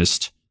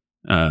reductionist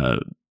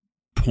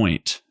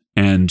point.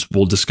 And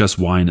we'll discuss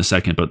why in a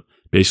second. But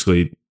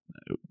basically,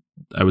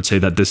 I would say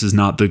that this is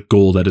not the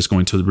goal that is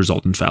going to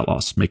result in fat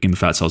loss, making the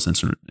fat cells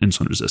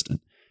insulin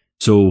resistant.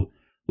 So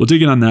we'll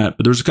dig in on that.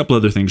 But there's a couple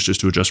other things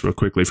just to address real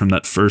quickly from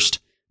that first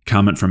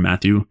comment from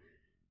Matthew.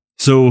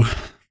 So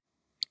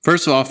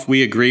first off,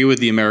 we agree with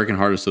the American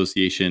Heart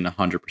Association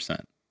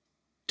 100%.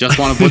 Just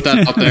want to put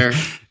that up there.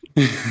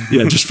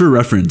 Yeah, just for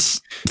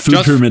reference,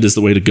 food pyramid is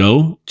the way to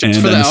go. Just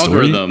and for the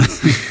algorithm.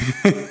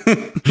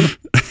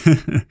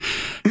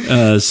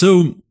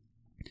 So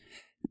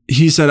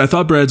he said, I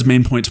thought Brad's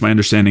main point to my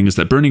understanding is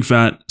that burning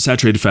fat,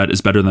 saturated fat,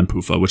 is better than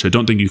PUFA, which I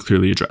don't think you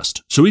clearly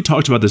addressed. So we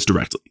talked about this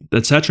directly,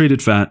 that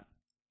saturated fat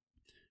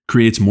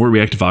creates more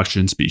reactive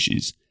oxygen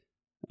species.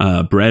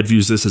 Brad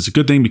views this as a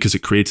good thing because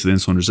it creates the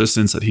insulin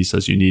resistance that he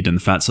says you need in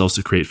the fat cells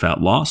to create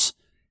fat loss.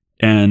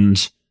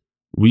 And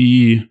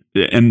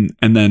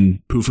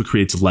then PUFA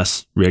creates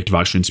less reactive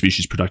oxygen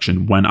species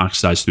production when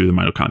oxidized through the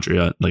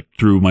mitochondria, like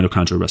through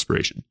mitochondrial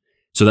respiration.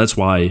 So that's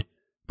why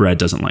Brad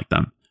doesn't like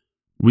them.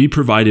 We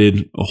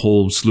provided a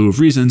whole slew of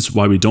reasons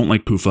why we don't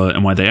like PUFA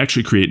and why they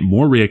actually create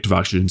more reactive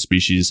oxygen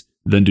species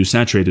than do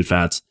saturated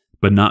fats,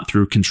 but not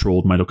through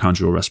controlled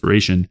mitochondrial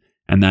respiration.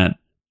 And that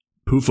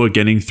PUFA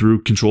getting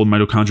through controlled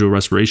mitochondrial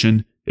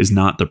respiration is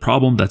not the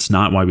problem. That's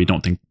not why we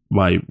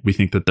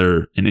think that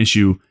they're an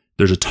issue.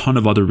 There's a ton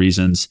of other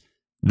reasons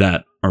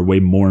that are way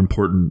more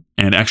important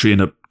and actually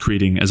end up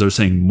creating, as I was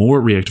saying, more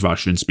reactive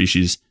oxygen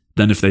species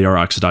than if they are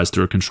oxidized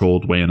through a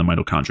controlled way in the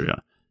mitochondria.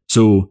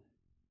 So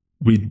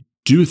we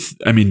do,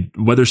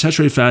 whether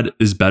saturated fat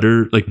is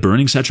better, like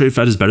burning saturated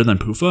fat is better than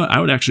PUFA,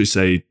 I would actually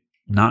say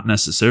not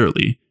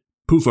necessarily.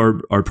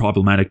 PUFA are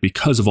problematic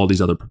because of all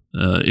these other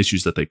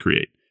issues that they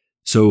create.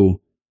 So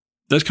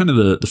that's kind of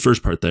the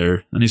first part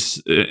there. And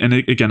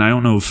again,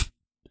 I'm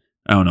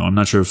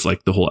not sure if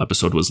like the whole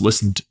episode was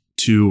listened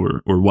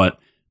to or what,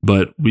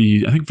 but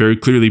we, I think, very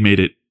clearly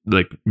made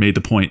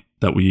the point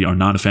that we are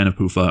not a fan of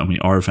PUFA and we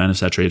are a fan of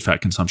saturated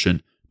fat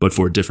consumption, but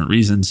for different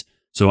reasons.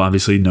 So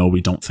obviously, no, we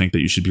don't think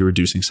that you should be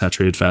reducing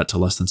saturated fat to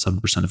less than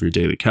 7% of your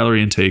daily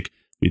calorie intake.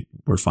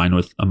 We're fine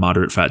with a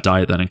moderate fat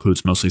diet that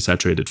includes mostly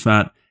saturated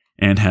fat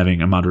and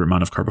having a moderate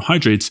amount of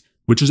carbohydrates,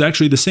 which is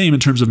actually the same in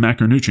terms of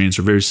macronutrients,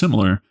 or very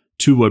similar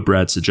to what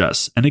Brad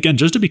suggests. And again,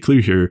 just to be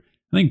clear here,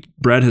 I think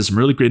Brad has some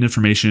really great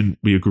information.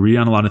 We agree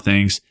on a lot of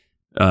things.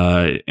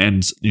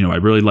 And I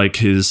really like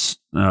his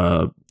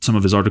some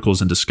of his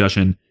articles and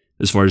discussion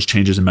as far as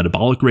changes in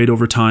metabolic rate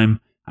over time.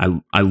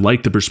 I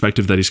like the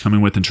perspective that he's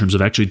coming with in terms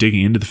of actually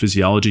digging into the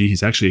physiology.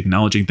 He's actually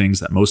acknowledging things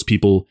that most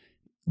people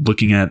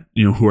looking at,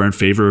 who are in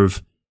favor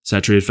of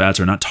saturated fats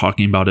are not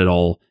talking about at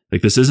all.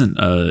 Like, this isn't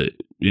an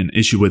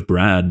issue with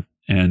Brad.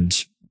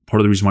 And part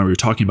of the reason why we were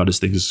talking about his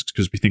things is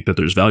because we think that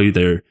there's value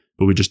there,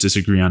 but we just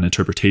disagree on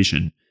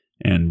interpretation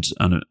and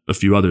on a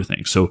few other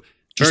things. So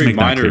just very make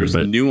that minor,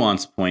 clear,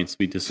 nuanced points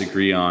we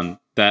disagree on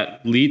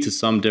that lead to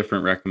some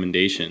different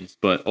recommendations.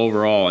 But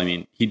overall, I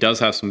mean, he does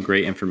have some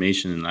great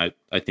information, and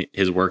I think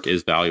his work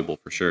is valuable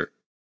for sure.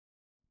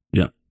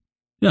 Yeah.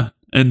 Yeah.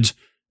 And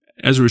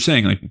as we were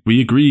saying, like,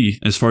 we agree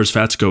as far as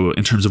fats go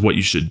in terms of what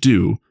you should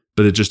do,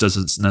 but it just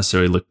doesn't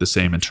necessarily look the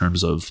same in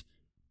terms of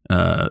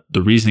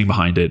the reasoning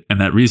behind it.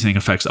 And that reasoning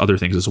affects other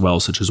things as well,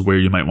 such as where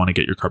you might want to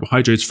get your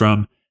carbohydrates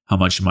from, how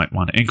much you might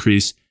want to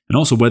increase, and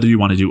also whether you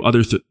want to do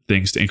other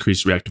things to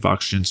increase reactive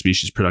oxygen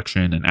species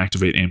production and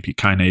activate AMP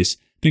kinase,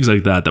 things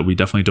like that we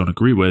definitely don't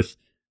agree with,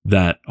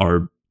 that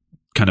are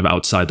kind of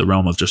outside the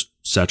realm of just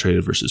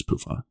saturated versus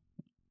PUFA,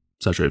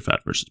 saturated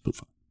fat versus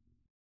PUFA.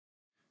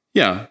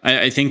 Yeah,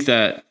 I think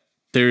that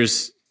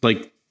there's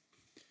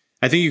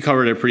I think you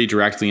covered it pretty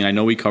directly, and I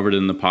know we covered it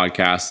in the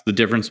podcast, the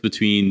difference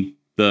between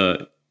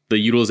the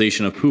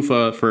utilization of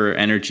PUFA for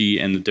energy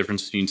and the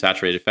difference between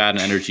saturated fat and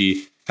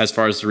energy as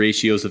far as the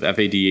ratios of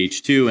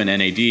FADH2 and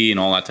NAD and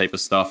all that type of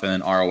stuff, and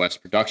then ROS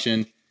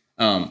production.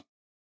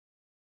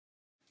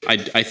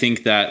 I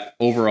think that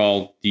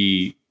overall,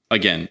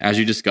 again, as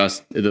you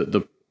discussed,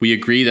 we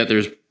agree that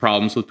there's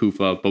problems with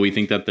PUFA, but we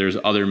think that there's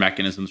other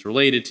mechanisms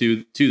related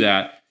to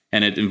that.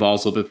 And it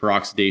involves lipid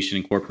peroxidation,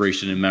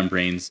 incorporation in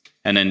membranes,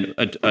 and then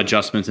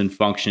adjustments in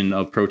function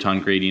of proton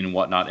gradient and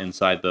whatnot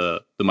inside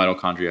the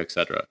mitochondria, et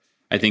cetera.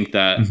 I think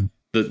that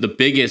the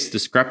biggest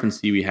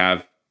discrepancy we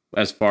have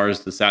as far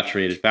as the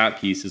saturated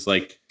fat piece is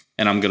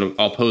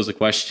I'll pose a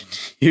question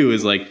to you,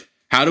 is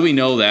how do we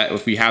know that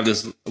if we have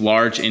this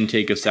large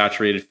intake of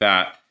saturated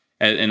fat,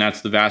 and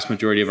that's the vast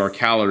majority of our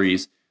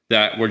calories,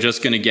 that we're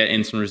just going to get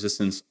insulin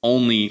resistance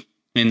only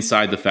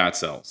inside the fat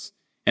cells?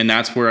 And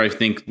that's where I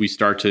think we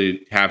start to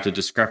have the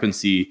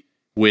discrepancy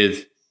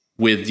with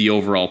the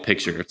overall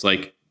picture. It's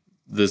like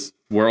this: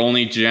 we're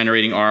only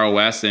generating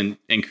ROS and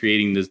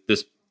creating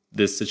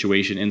this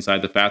situation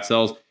inside the fat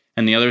cells.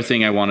 And the other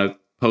thing I want to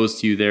pose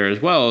to you there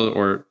as well,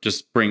 or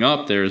just bring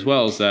up there as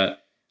well, is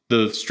that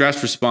the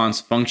stress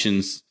response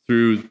functions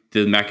through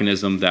the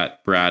mechanism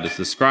that Brad is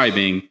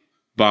describing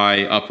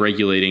by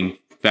upregulating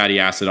fatty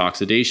acid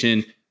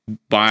oxidation,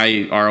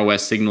 by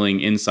ROS signaling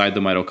inside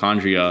the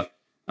mitochondria,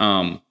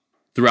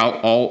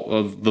 throughout all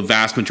of the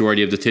vast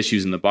majority of the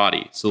tissues in the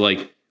body. So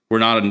we're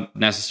not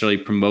necessarily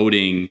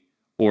promoting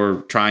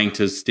or trying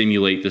to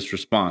stimulate this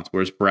response,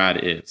 whereas Brad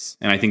is.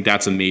 And I think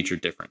that's a major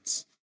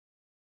difference.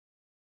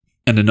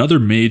 And another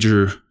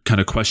major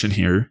kind of question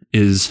here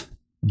is,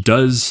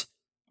 does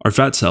our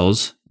fat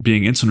cells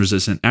being insulin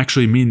resistant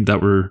actually mean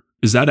that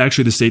is that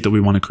actually the state that we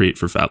want to create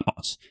for fat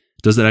loss?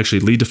 Does that actually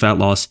lead to fat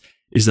loss?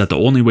 Is that the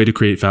only way to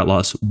create fat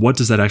loss? What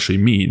does that actually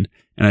mean?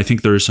 And I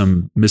think there is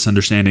some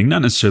misunderstanding,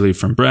 not necessarily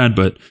from Brad,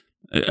 but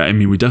I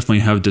mean, we definitely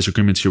have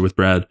disagreements here with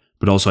Brad,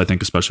 but also I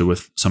think especially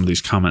with some of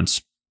these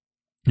comments.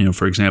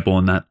 For example,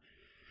 in that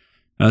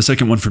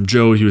second one from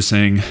Joe, he was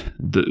saying,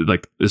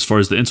 as far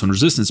as the insulin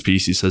resistance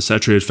piece, he says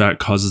saturated fat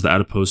causes the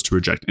adipose to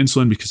reject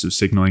insulin because of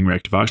signaling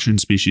reactive oxygen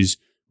species,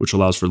 which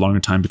allows for longer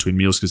time between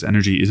meals because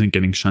energy isn't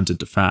getting shunted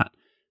to fat.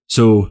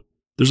 So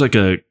there's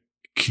a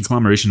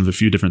conglomeration of a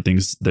few different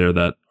things there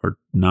that are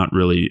aren't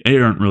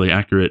really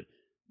accurate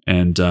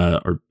and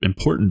are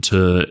important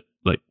to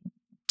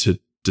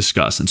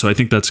discuss. And so I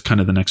think that's kind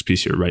of the next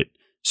piece here, right?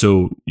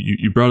 So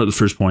you brought up the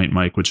first point,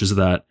 Mike, which is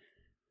that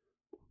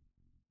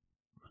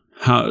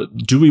how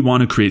do we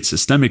want to create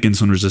systemic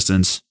insulin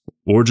resistance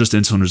or just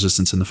insulin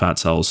resistance in the fat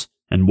cells,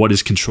 and what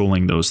is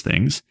controlling those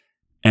things?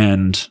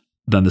 And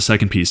then the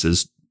second piece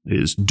is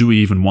do we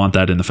even want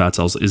that in the fat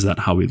cells? Is that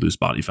how we lose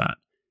body fat?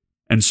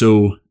 And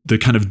so the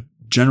kind of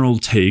general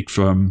take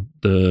from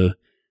the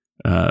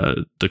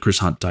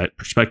Croissant diet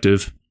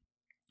perspective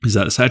is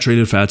that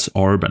saturated fats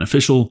are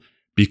beneficial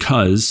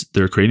because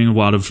they're creating a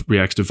lot of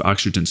reactive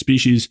oxygen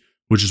species,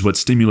 which is what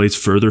stimulates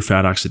further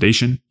fat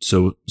oxidation.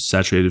 So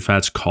saturated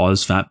fats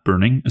cause fat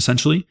burning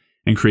essentially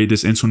and create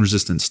this insulin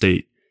resistant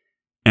state.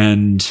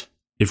 And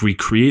if we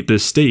create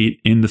this state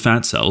in the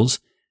fat cells,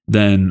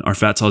 then our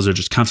fat cells are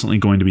just constantly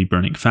going to be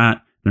burning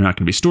fat. They're not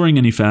going to be storing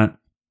any fat.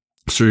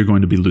 So you're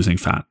going to be losing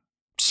fat.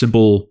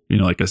 Simple,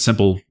 a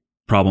simple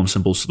problem,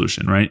 simple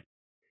solution, right?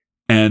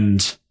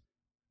 And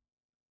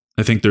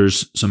I think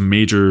there's some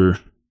major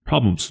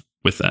problems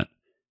with that.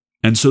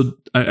 And so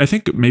I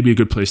think maybe a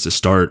good place to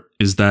start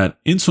is that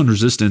insulin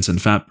resistance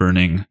and fat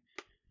burning.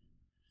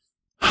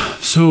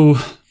 So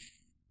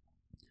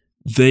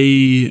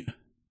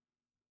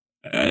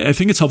I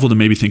think it's helpful to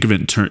maybe think of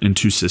it in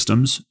two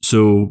systems.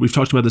 So we've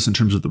talked about this in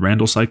terms of the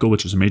Randall cycle,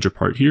 which is a major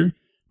part here,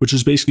 which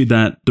is basically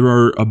that there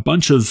are a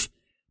bunch of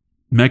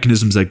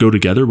mechanisms that go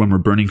together when we're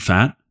burning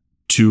fat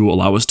to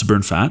allow us to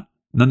burn fat.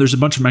 And then there's a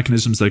bunch of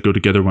mechanisms that go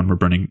together when we're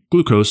burning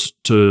glucose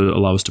to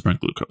allow us to burn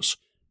glucose.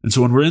 And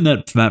so when we're in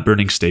that fat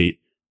burning state,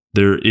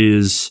 there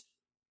is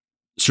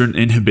certain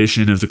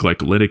inhibition of the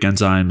glycolytic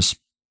enzymes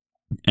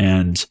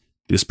and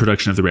this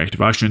production of the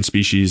reactive oxygen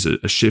species,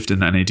 a shift in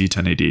the NAD to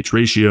NADH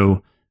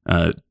ratio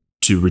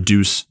to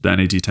reduce the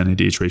NAD to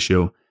NADH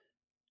ratio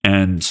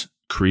and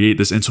create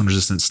this insulin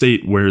resistant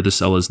state where the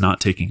cell is not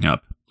taking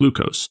up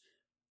glucose.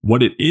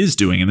 What it is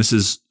doing, and this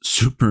is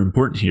super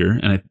important here,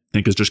 and I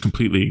think is just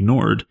completely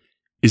ignored,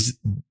 is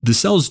the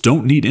cells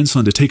don't need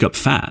insulin to take up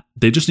fat.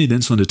 They just need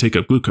insulin to take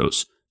up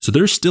glucose. So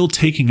they're still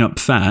taking up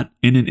fat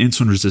in an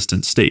insulin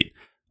resistant state.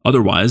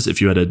 Otherwise, if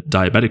you had a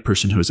diabetic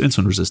person who is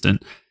insulin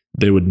resistant,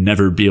 they would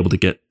never be able to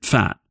get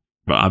fat.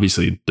 But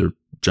obviously, they're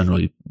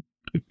generally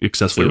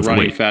excessively overweight.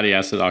 Running fatty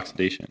acid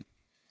oxidation.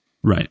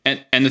 Right.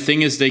 And the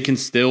thing is, they can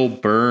still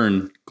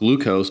burn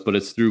glucose, but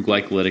it's through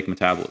glycolytic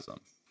metabolism.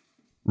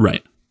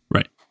 Right.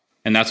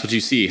 And that's what you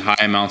see, high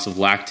amounts of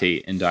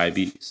lactate in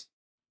diabetes.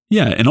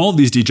 Yeah, in all of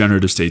these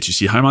degenerative states, you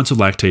see high amounts of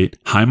lactate,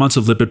 high amounts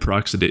of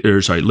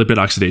lipid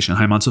oxidation,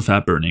 high amounts of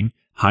fat burning,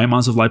 high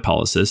amounts of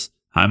lipolysis,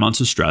 high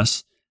amounts of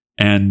stress,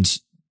 and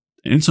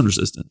insulin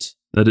resistance.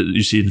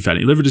 You see it in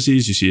fatty liver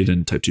disease, you see it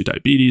in type 2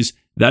 diabetes.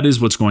 That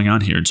is what's going on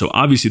here. And so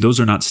obviously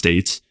those are not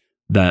states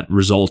that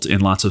result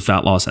in lots of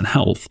fat loss and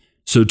health.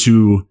 So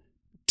to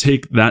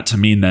take that to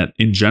mean that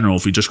in general,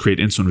 if we just create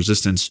insulin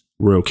resistance,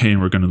 we're okay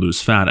and we're going to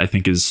lose fat, I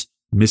think is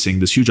missing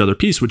this huge other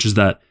piece, which is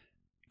that,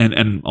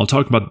 and I'll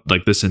talk about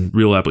like this in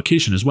real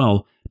application as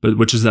well, but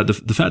which is that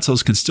the fat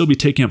cells can still be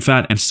taking up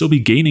fat and still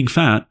be gaining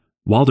fat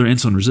while they're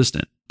insulin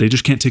resistant. They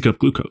just can't take up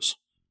glucose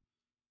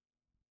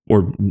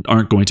or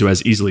aren't going to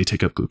as easily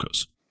take up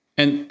glucose.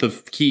 And the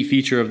key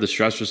feature of the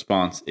stress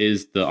response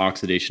is the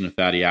oxidation of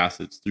fatty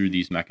acids through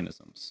these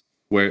mechanisms,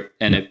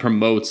 it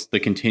promotes the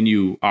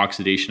continued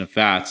oxidation of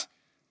fats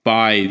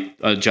by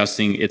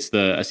adjusting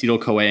the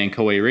acetyl-CoA and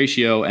CoA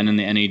ratio and then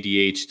the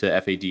NADH to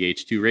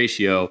FADH2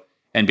 ratio,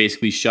 and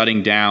basically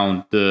shutting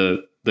down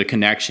the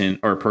connection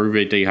or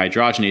pyruvate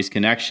dehydrogenase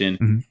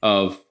connection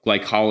of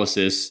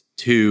glycolysis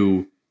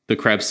to the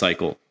Krebs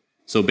cycle.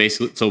 So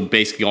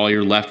basically all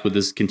you're left with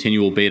is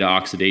continual beta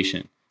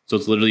oxidation. So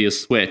it's literally a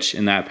switch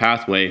in that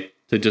pathway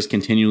to just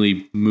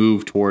continually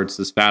move towards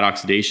this fat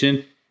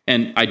oxidation.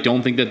 And I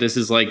don't think that this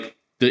is like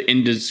the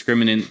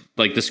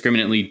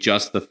discriminately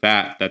just the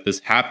fat that this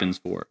happens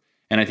for.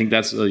 And I think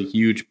that's a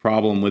huge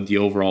problem with the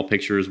overall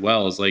picture as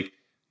well, is like,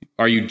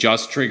 are you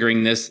just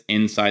triggering this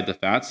inside the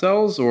fat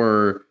cells,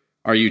 or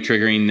are you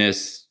triggering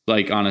this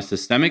like on a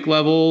systemic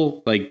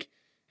level? Like,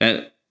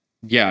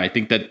 yeah, I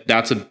think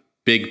that's a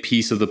big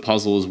piece of the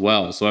puzzle as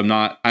well. So I'm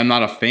not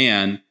a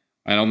fan.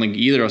 I don't think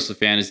either of us a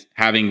fan is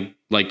having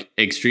like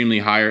extremely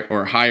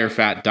higher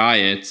fat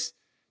diets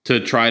to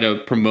try to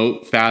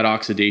promote fat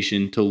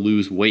oxidation to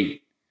lose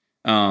weight.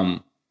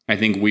 I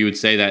think we would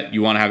say that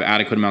you want to have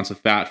adequate amounts of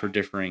fat for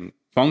differing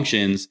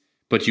functions,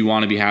 but you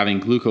want to be having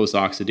glucose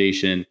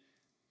oxidation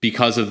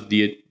because of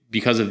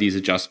these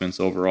adjustments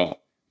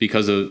overall,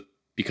 because of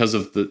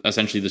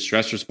essentially the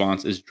stress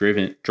response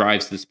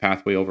drives this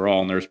pathway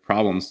overall, and there's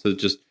problems to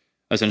just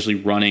essentially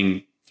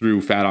running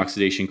through fat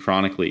oxidation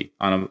chronically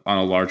on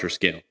a larger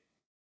scale.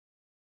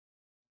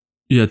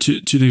 Yeah, two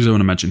things I want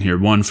to mention here.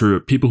 One,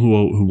 for people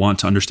who want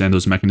to understand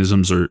those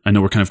mechanisms, or I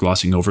know we're kind of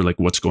glossing over like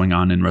what's going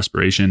on in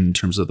respiration in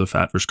terms of the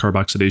fat versus carb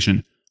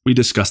oxidation. We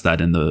discussed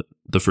that in the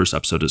first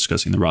episode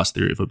discussing the Ross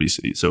theory of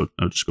obesity. So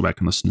I'll just go back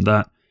and listen to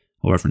that.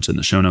 I'll reference it in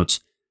the show notes.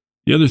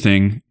 The other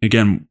thing,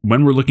 again,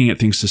 when we're looking at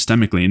things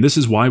systemically, and this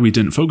is why we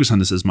didn't focus on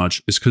this as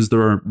much, is because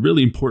there are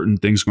really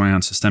important things going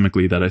on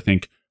systemically that I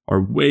think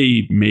are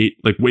way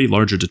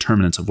larger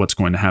determinants of what's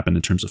going to happen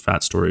in terms of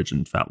fat storage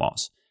and fat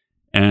loss.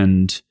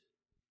 And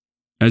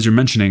as you're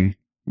mentioning,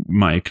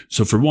 Mike,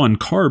 so for one,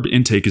 carb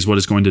intake is what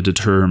is going to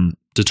determine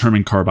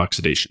carb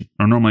oxidation,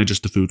 or normally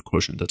just the food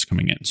quotient that's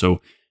coming in.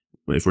 So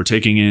if we're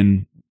taking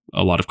in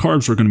a lot of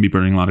carbs, we're going to be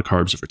burning a lot of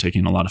carbs. If we're taking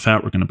in a lot of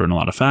fat, we're going to burn a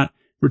lot of fat.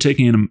 If we're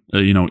taking in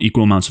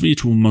equal amounts of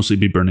each, we'll mostly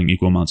be burning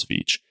equal amounts of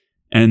each.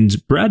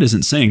 And Brad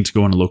isn't saying to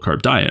go on a low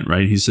carb diet,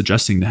 right? He's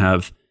suggesting to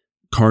have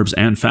carbs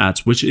and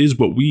fats, which is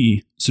what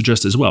we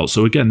suggest as well.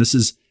 So again, this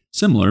is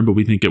similar, but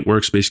we think it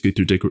works basically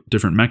through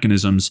different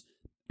mechanisms,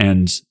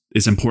 and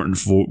is important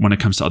for when it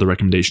comes to other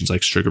recommendations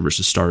like sugar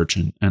versus starch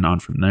and on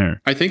from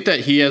there. I think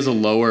that he has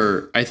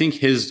I think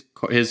his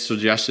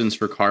suggestions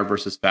for carb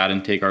versus fat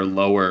intake are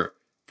lower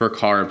for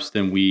carbs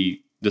than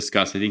we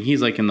discussed. I think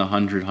he's like in the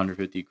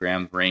 150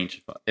 gram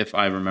range, if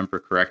I remember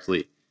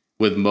correctly,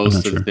 with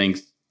most of the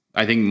things.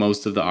 I think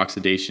most of the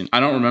oxidation, I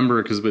don't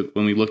remember because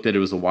when we looked at it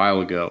was a while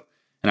ago,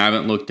 and I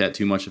haven't looked at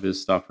too much of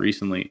his stuff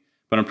recently,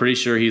 but I'm pretty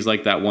sure he's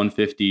like that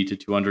 150 to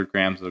 200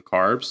 grams of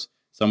carbs,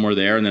 somewhere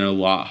there, and then a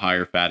lot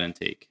higher fat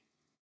intake.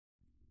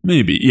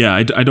 Maybe. Yeah,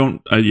 I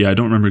don't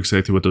remember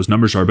exactly what those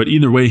numbers are, but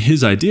either way,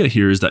 his idea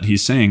here is that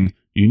he's saying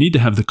you need to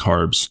have the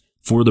carbs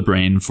for the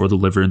brain, for the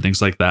liver and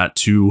things like that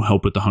to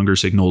help with the hunger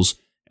signals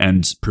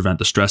and prevent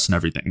the stress and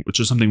everything, which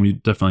is something we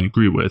definitely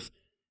agree with.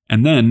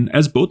 And then,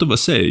 as both of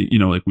us say,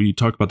 like we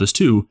talk about this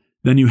too,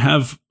 then you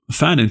have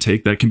fat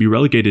intake that can be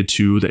relegated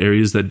to the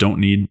areas that don't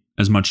need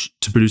as much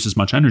to produce as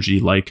much energy,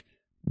 like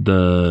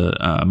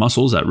the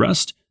muscles at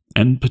rest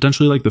and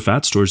potentially like the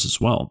fat stores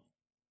as well.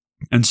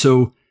 And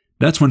so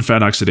that's when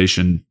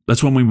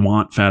that's when we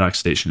want fat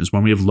oxidation, is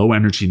when we have low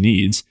energy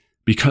needs,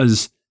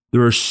 because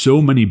there are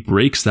so many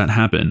breaks that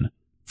happen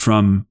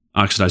from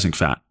oxidizing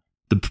fat.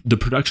 The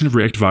production of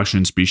reactive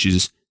oxygen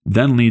species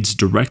then leads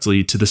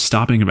directly to the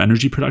stopping of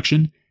energy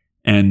production.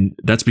 And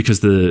that's because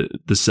the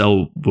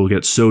cell will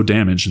get so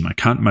damaged and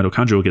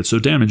mitochondria will get so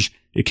damaged,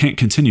 it can't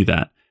continue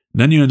that.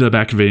 Then you end up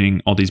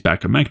activating all these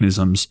backup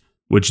mechanisms,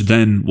 which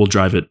then will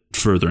drive it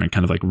further and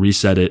kind of like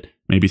reset it,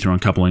 maybe through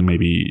uncoupling,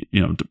 maybe,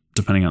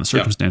 depending on the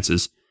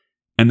circumstances.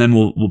 And then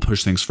we'll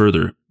push things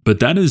further. But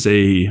that is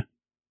a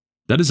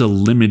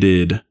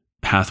limited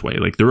pathway.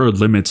 Like, there are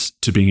limits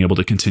to being able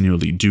to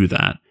continually do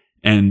that.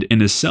 And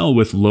in a cell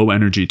with low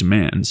energy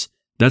demands,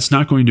 that's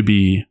not going to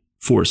be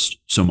forced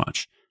so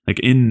much. Like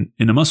in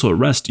a muscle at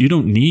rest, you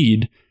don't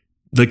need,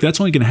 like, that's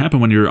only going to happen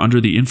when you're under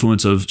the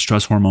influence of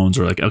stress hormones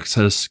or like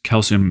excess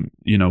calcium,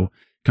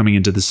 coming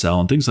into the cell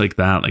and things like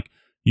that. Like,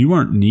 you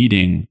aren't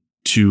needing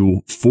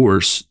to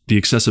force the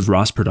excessive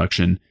ROS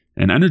production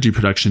and energy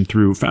production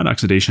through fat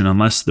oxidation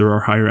unless there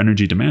are higher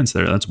energy demands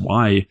there. That's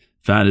why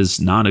fat is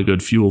not a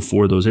good fuel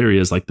for those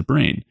areas like the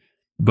brain.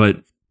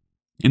 But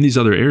in these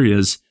other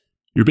areas,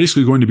 you're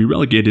basically going to be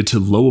relegated to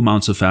low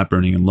amounts of fat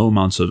burning and low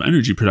amounts of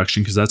energy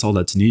production because that's all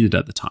that's needed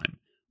at the time.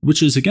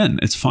 Which is, again,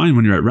 it's fine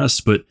when you're at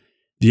rest, but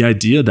the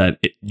idea that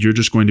you're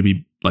just going to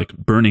be like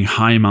burning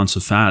high amounts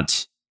of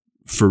fats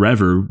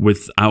forever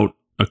without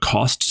a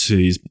cost to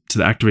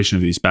the activation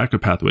of these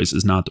backup pathways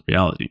is not the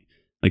reality.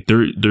 Like,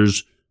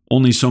 there's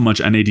only so much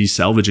NAD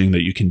salvaging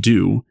that you can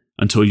do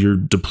until you're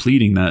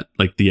depleting that,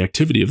 like, the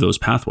activity of those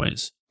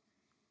pathways.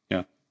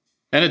 Yeah.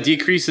 And a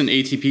decrease in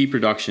ATP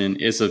production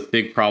is a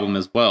big problem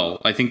as well.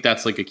 I think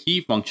that's like a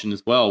key function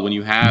as well. When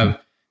you have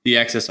the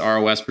excess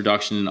ROS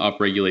production and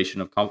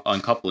upregulation of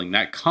uncoupling,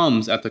 that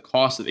comes at the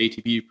cost of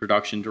ATP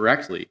production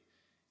directly.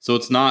 So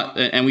it's not,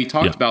 and we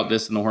talked about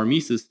this in the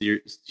hormesis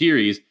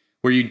series,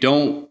 where you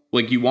don't,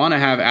 like, you want to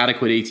have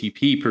adequate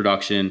ATP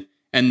production,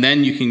 and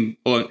then you can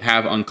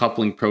have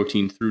uncoupling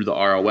protein through the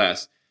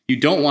ROS. You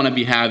don't want to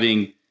be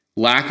having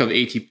lack of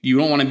ATP. You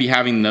don't want to be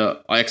having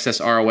the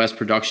excess ROS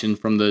production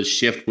from the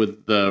shift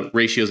with the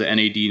ratios of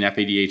NAD and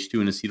FADH2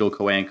 and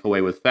acetyl-CoA and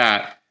CoA with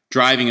fat,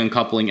 driving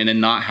uncoupling, and then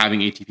not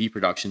having ATP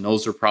production.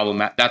 Those are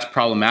problematic. That's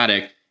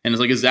problematic. And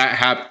it's like, is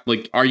that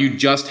are you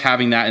just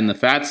having that in the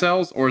fat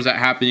cells, or is that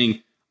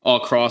happening all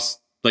across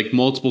like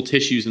multiple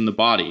tissues in the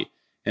body?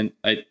 And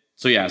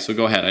so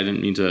go ahead. I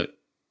didn't mean to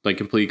like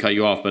completely cut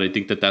you off, but I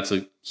think that that's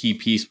a key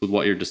piece with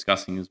what you're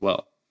discussing as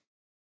well.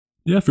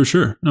 Yeah, for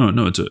sure.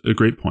 No, it's a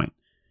great point.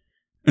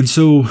 And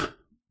so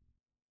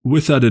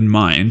with that in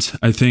mind,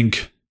 I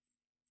think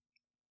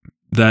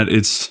that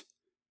it's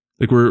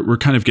like we're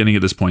kind of getting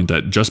at this point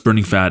that just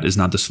burning fat is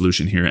not the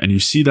solution here. And you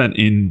see that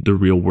in the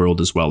real world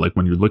as well. Like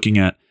when you're looking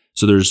at,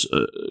 so there's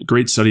a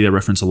great study I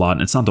reference a lot,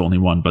 and it's not the only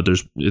one, but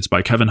it's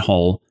by Kevin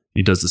Hull.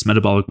 He does this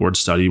metabolic ward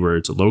study where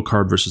it's a low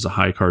carb versus a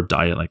high carb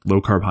diet, like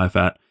low carb, high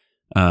fat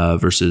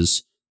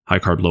versus high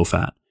carb, low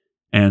fat.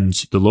 And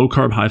the low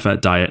carb, high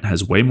fat diet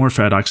has way more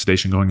fat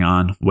oxidation going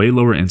on, way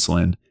lower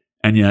insulin,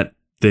 and yet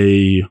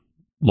they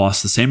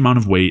lost the same amount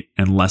of weight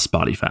and less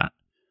body fat.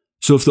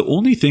 So if the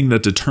only thing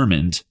that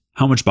determined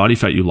how much body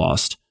fat you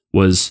lost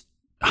was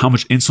how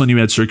much insulin you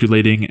had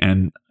circulating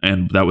and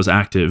that was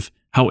active,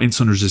 how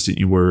insulin resistant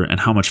you were, and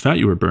how much fat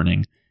you were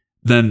burning,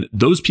 then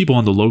those people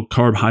on the low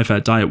carb, high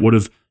fat diet would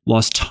have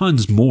lost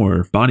tons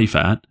more body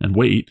fat and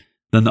weight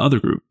than the other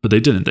group, but they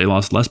didn't. They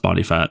lost less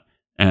body fat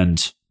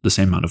and the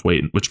same amount of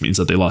weight, which means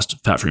that they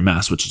lost fat-free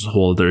mass, which is a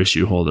whole other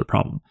issue, a whole other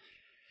problem.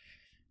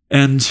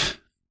 And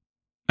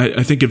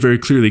I think it very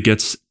clearly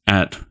gets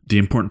at the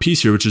important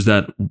piece here, which is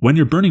that when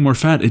you're burning more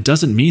fat, it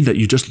doesn't mean that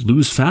you just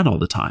lose fat all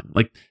the time.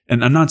 Like,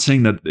 and I'm not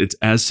saying that it's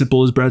as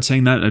simple as Brad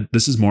saying that.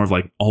 This is more of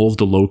like all of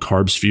the low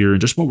carb sphere and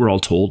just what we're all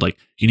told. Like,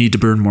 you need to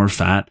burn more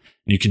fat,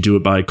 and you can do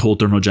it by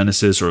cold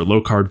thermogenesis or a low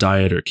carb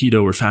diet or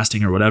keto or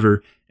fasting or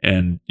whatever.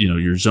 And,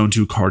 your zone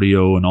 2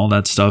 cardio and all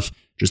that stuff,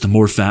 just the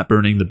more fat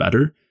burning, the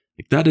better.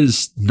 Like,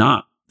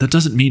 that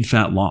doesn't mean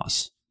fat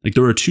loss. Like,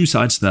 there are two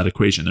sides to that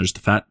equation. There's the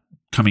fat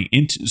coming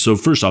into, so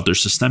first off, there's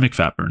systemic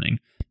fat burning.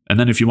 And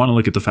then if you want to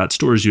look at the fat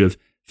stores, you have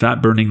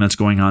fat burning that's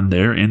going on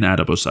there in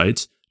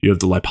adipocytes. You have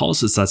the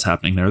lipolysis that's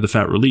happening there, the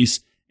fat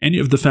release, and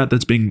you have the fat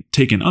that's being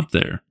taken up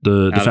there,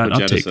 the fat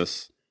uptake.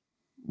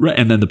 Right,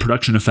 and then the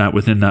production of fat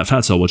within that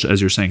fat cell, which,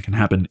 as you're saying, can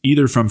happen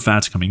either from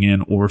fats coming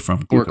in or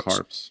from glucose.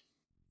 Or carbs.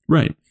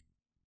 Right.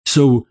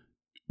 So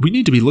we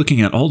need to be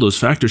looking at all those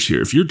factors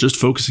here. If you're just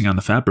focusing on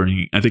the fat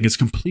burning, I think it's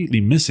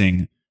completely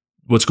missing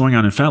what's going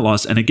on in fat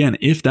loss. And again,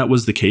 if that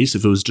was the case,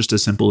 if it was just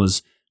as simple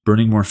as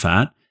burning more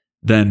fat,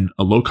 then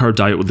a low carb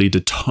diet would lead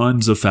to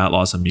tons of fat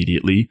loss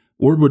immediately,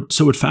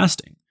 so would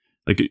fasting.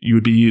 Like you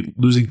would be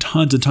losing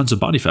tons and tons of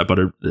body fat, but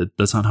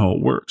that's not how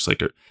it works.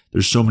 Like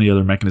there's so many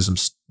other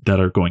mechanisms that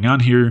are going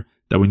on here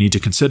that we need to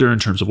consider in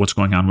terms of what's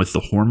going on with the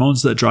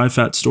hormones that drive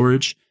fat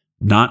storage,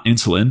 not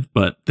insulin,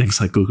 but things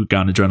like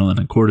glucagon, adrenaline,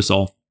 and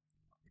cortisol,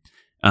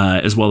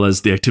 as well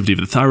as the activity of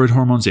the thyroid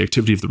hormones, the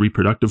activity of the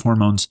reproductive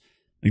hormones.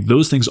 Like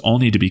those things all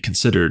need to be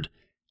considered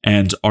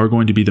and are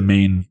going to be the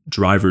main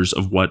drivers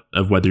of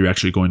whether you're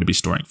actually going to be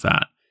storing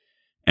fat.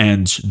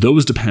 And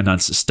those depend on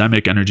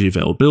systemic energy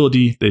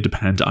availability. They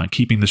depend on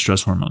keeping the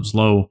stress hormones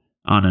low,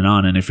 on and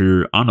on. And if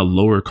you're on a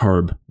lower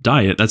carb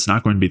diet, that's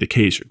not going to be the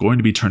case. You're going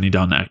to be turning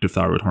down the active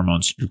thyroid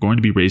hormones. You're going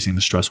to be raising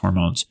the stress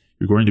hormones.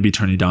 You're going to be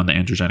turning down the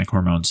androgenic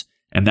hormones.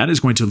 And that is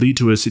going to lead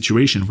to a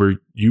situation where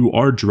you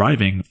are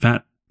driving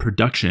fat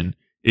production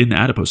in the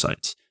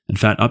adipocytes and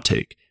fat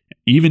uptake.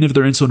 Even if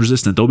they're insulin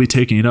resistant, they'll be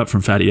taking it up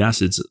from fatty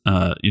acids,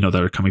 that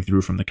are coming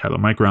through from the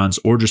chylomicrons,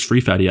 or just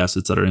free fatty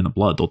acids that are in the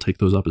blood. They'll take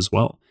those up as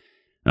well.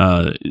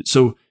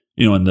 So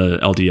in the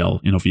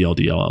LDL,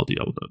 VLDL,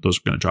 LDL, those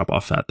are going to drop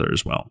off fat there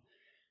as well.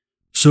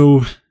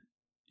 So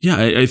yeah,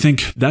 I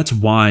think that's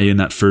why in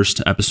that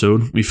first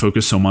episode, we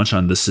focus so much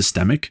on the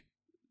systemic,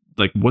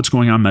 like what's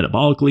going on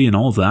metabolically and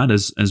all of that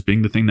as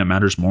being the thing that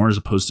matters more, as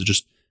opposed to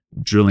just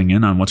drilling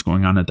in on what's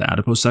going on at the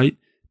adipocyte,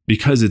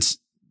 because it's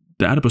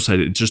the adipocyte,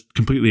 it's just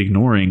completely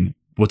ignoring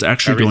what's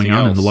actually Everything going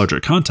on else in the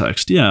larger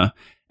context. Yeah.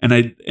 And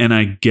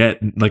I get,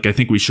 like, I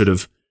think we should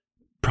have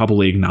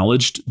probably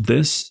acknowledged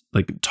this,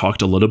 like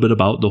talked a little bit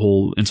about the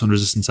whole insulin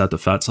resistance at the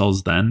fat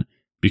cells then,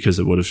 because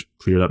it would have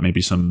cleared up maybe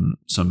some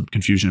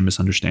confusion and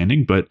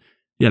misunderstanding. But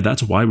yeah,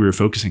 that's why we were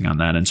focusing on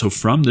that. And so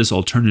from this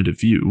alternative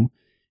view,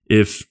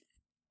 if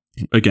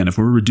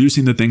we're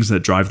reducing the things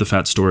that drive the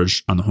fat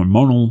storage on the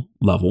hormonal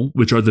level,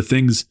 which are the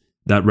things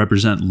that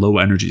represent low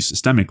energy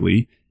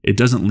systemically, it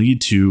doesn't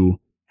lead to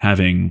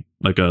having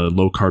like a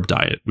low carb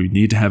diet. We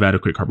need to have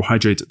adequate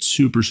carbohydrates. It's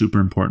super, super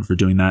important for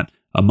doing that,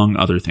 among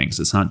other things.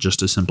 It's not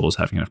just as simple as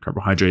having enough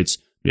carbohydrates.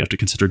 We have to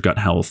consider gut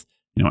health,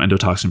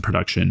 endotoxin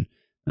production,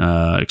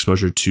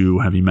 exposure to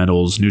heavy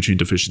metals, nutrient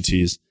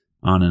deficiencies,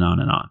 on and on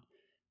and on.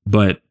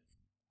 But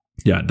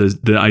yeah,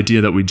 the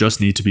idea that we just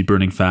need to be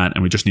burning fat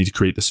and we just need to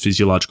create this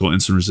physiological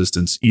insulin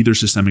resistance, either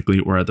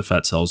systemically or at the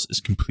fat cells, is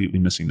completely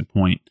missing the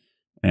point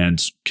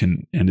and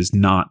is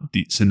not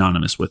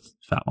synonymous with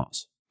fat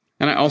loss.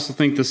 And I also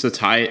think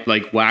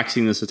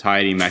waxing the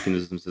satiety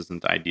mechanisms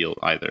isn't ideal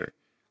either.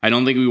 I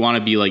don't think we want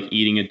to be like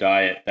eating a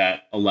diet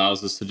that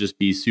allows us to just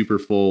be super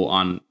full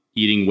on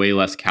eating way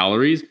less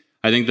calories.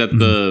 I think that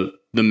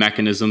the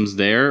mechanisms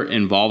there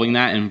involving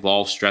that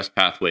involve stress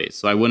pathways.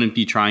 So I wouldn't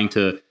be trying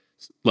to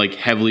like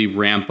heavily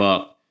ramp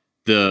up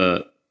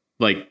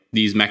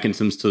these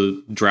mechanisms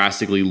to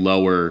drastically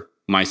lower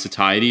my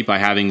satiety by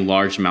having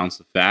large amounts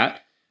of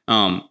fat.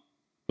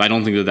 I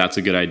don't think that that's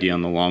a good idea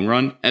in the long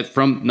run.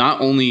 From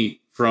not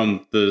only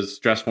from the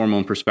stress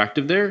hormone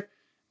perspective there,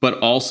 but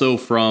also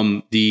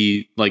from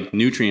the like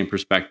nutrient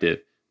perspective.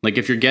 Like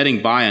if you're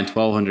getting by on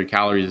 1,200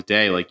 calories a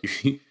day, like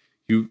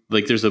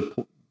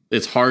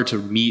it's hard to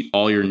meet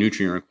all your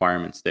nutrient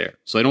requirements there.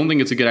 So I don't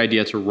think it's a good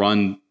idea to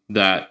run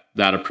that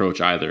approach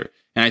either.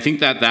 And I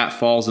think that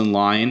falls in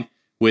line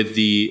with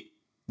these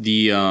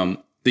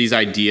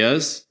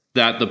ideas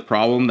that the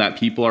problem that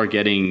people are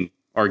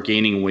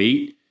gaining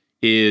weight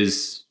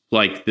is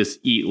like this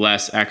eat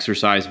less,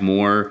 exercise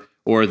more,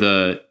 or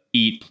the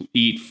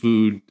eat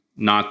food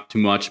not too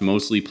much,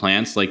 mostly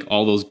plants, like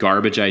all those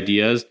garbage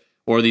ideas,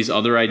 or these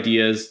other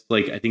ideas,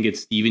 like I think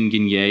it's Stephen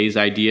Guigne's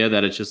idea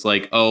that it's just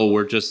like, oh,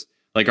 we're just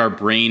like our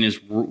brain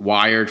is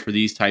wired for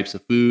these types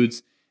of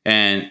foods,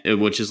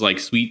 which is like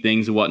sweet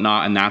things and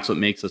whatnot, and that's what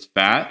makes us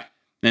fat.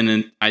 And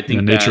then I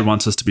think nature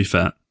wants us to be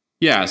fat.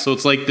 Yeah, so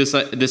it's like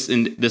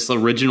this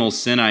original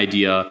sin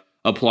idea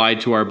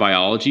applied to our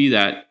biology,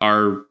 that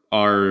our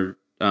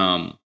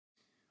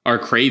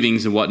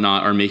cravings and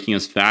whatnot are making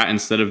us fat,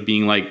 instead of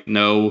being like,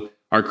 no,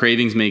 our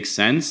cravings make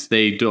sense.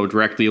 They do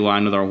directly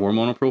align with our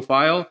hormonal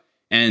profile.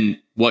 And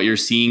what you're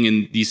seeing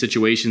in these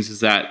situations is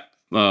that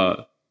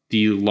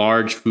the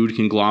large food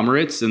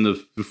conglomerates in the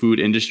food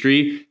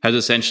industry has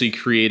essentially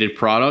created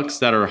products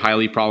that are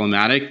highly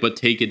problematic, but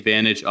take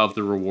advantage of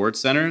the reward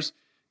centers.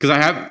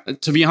 Because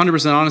to be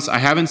 100% honest, I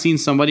haven't seen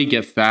somebody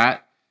get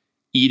fat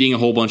eating a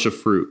whole bunch of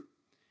fruit.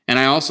 And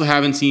I also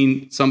haven't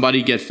seen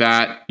somebody get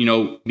fat,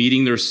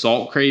 meeting their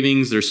salt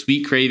cravings, their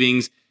sweet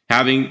cravings,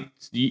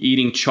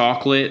 eating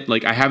chocolate.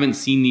 Like I haven't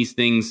seen these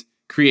things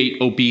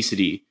create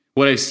obesity.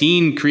 What I've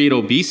seen create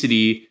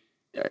obesity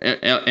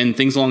and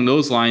things along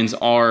those lines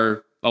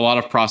are a lot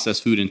of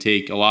processed food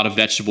intake, a lot of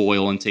vegetable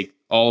oil intake,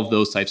 all of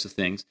those types of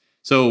things.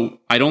 So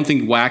I don't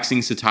think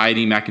waxing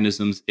satiety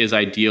mechanisms is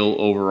ideal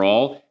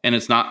overall. And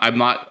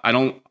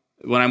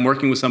when I'm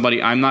working with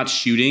somebody, I'm not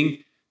shooting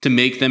to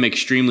make them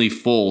extremely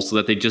full so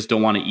that they just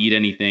don't want to eat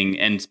anything.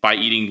 And by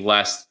eating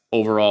less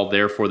overall,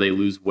 therefore they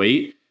lose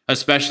weight.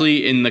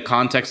 especially in the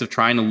context of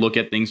trying to look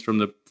at things from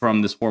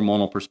this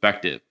hormonal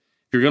perspective.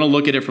 If you're going to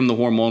look at it from the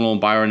hormonal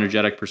and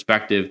bioenergetic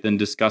perspective, then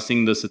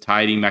discussing the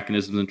satiety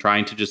mechanisms and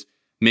trying to just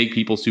make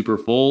people super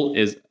full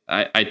is,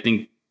 I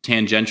think,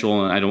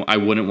 tangential, and I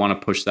wouldn't want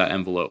to push that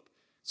envelope.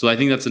 So I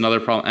think that's another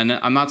problem. And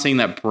I'm not saying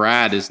that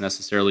Brad is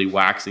necessarily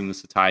waxing the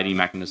satiety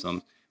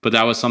mechanism, but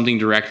that was something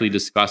directly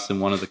discussed in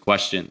one of the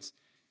questions.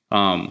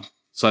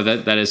 So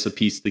that is a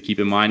piece to keep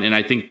in mind. And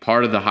I think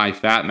part of the high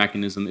fat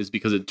mechanism is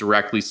because it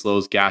directly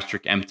slows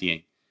gastric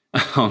emptying.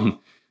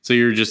 So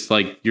you're just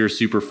like, you're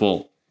super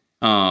full.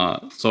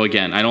 So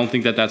again, I don't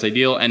think that that's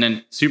ideal. And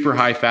then super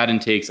high fat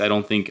intakes, I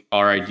don't think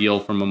are ideal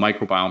from a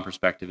microbiome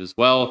perspective as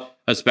well,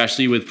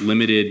 especially with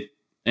limited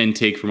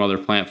intake from other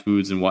plant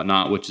foods and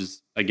whatnot, which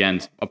is,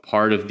 again, a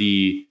part of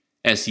the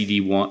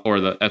SED1 or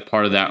a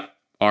part of that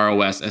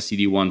ROS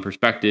SED1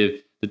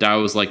 perspective. The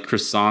diet was like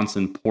croissants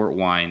and port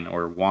wine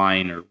or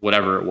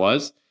whatever it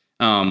was.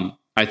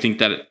 I think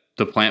that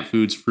the plant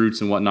foods,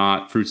 fruits and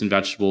whatnot, fruits and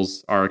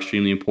vegetables are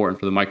extremely important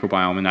for the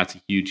microbiome. And that's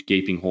a huge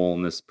gaping hole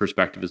in this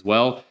perspective as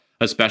well,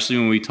 especially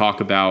when we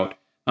talk about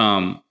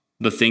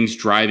the things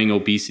driving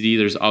obesity.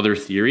 There's other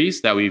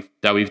theories that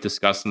we've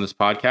discussed in this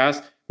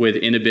podcast with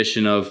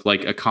inhibition of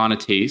like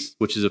aconitase,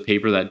 which is a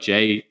paper that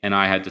Jay and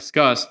I had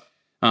discussed,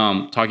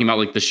 talking about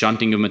like the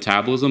shunting of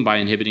metabolism by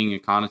inhibiting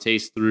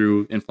aconitase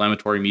through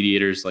inflammatory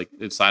mediators like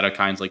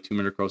cytokines like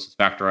tumor necrosis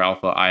factor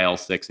alpha,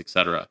 IL-6,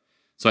 etc.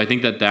 So I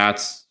think that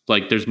that's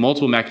like, there's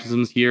multiple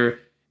mechanisms here.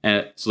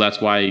 And so that's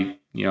why,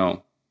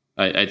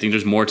 I think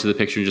there's more to the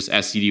picture than just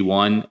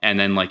SCD1 and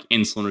then like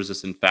insulin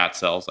resistant fat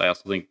cells. I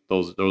also think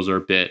those are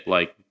a bit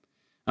like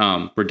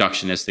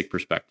reductionistic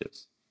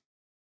perspectives.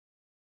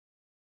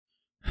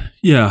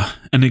 Yeah.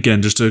 And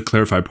again, just to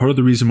clarify, part of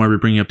the reason why we're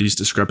bringing up these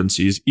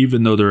discrepancies,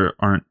 even though there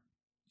aren't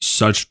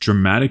such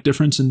dramatic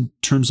difference in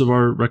terms of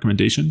our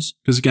recommendations,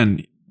 because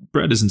again,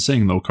 Brett isn't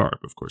saying low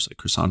carb, of course, like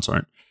croissants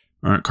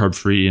aren't carb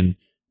free.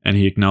 And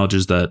he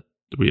acknowledges that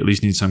we at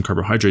least need some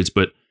carbohydrates,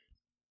 but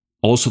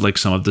also like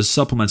some of the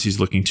supplements he's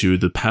looking to,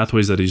 the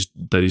pathways that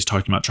he's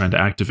talking about trying to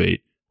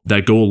activate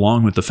that go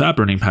along with the fat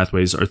burning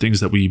pathways are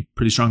things that we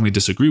pretty strongly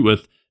disagree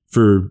with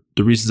for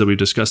the reasons that we've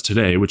discussed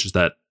today, which is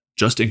that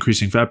just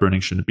increasing fat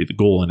burning shouldn't be the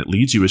goal, and it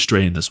leads you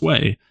astray in this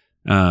way,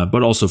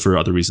 but also for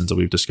other reasons that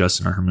we've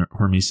discussed in our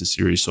Hormesis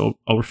series. So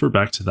I'll refer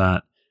back to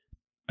that.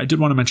 I did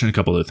want to mention a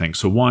couple other things.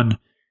 So one,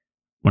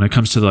 when it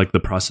comes to like the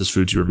processed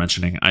foods you were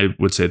mentioning, I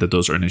would say that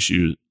those are an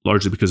issue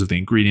largely because of the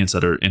ingredients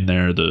that are in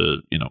there,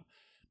 the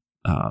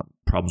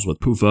problems with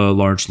PUFA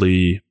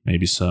largely,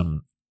 maybe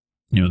some,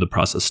 the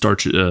processed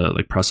starch,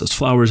 like processed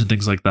flours and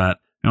things like that.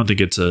 I don't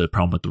think it's a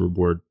problem with the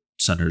reward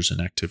centers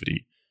and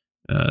activity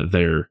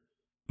there,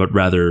 but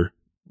rather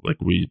like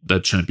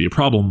that shouldn't be a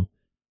problem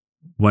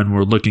when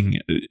we're looking.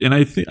 And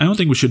I don't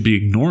think we should be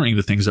ignoring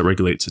the things that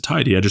regulate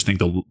satiety. I just think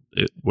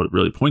what it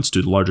really points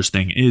to, the largest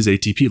thing is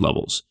ATP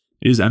levels,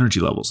 is energy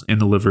levels in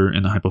the liver,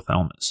 in the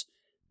hypothalamus.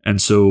 And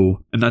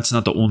that's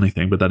not the only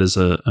thing, but that is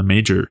a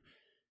major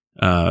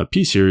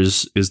piece here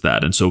is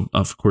that. And so,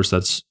 of course,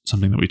 that's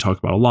something that we talk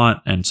about a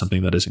lot and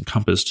something that is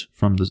encompassed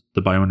from the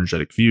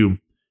bioenergetic view.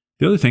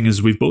 The other thing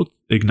is we've both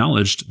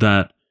acknowledged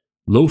that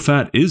low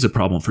fat is a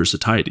problem for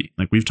satiety.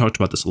 Like we've talked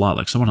about this a lot.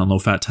 Like someone on low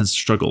fat tends to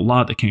struggle a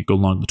lot. They can't go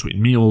long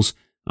between meals,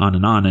 on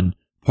and on. And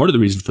part of the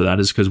reason for that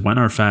is because when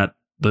our fat,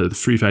 the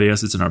free fatty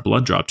acids in our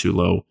blood drop too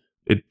low,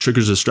 it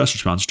triggers a stress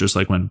response, just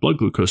like when blood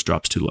glucose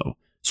drops too low.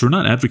 So we're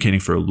not advocating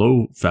for a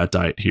low fat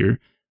diet here.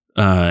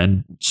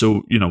 And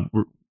so,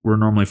 we're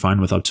normally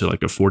fine with up to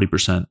like a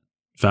 40%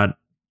 fat,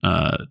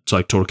 so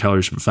like total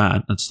calories from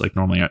fat. That's like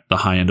normally at the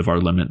high end of our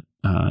limit.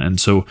 And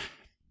so,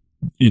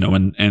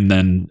 and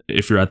then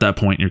if you're at that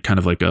point, you're kind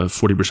of like a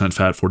 40%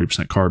 fat,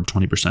 40% carb,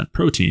 20%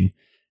 protein.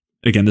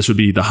 Again, this would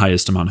be the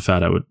highest amount of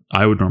fat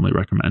I would normally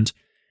recommend.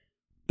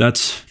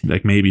 That's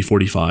like maybe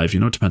 45,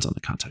 it depends on the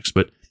context,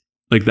 but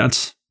like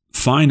that's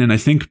fine. And I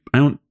think I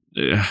don't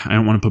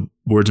want to put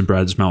words in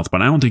Brad's mouth,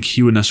 but I don't think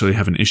he would necessarily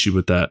have an issue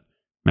with that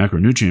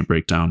macronutrient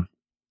breakdown.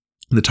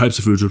 The types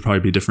of foods would probably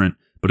be different,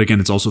 but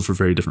again, it's also for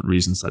very different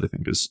reasons that I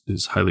think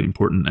is highly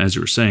important. As you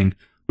were saying,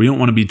 we don't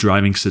want to be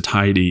driving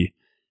satiety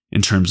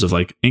in terms of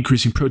like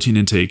increasing protein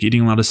intake,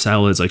 eating a lot of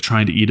salads, like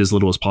trying to eat as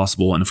little as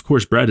possible. And of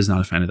course, Brad is not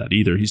a fan of that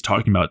either. He's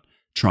talking about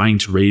trying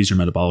to raise your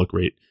metabolic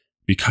rate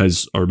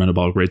because our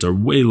metabolic rates are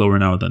way lower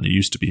now than they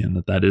used to be, and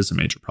that is a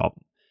major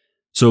problem.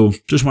 So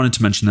just wanted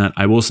to mention that.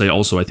 I will say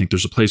also, I think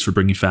there's a place for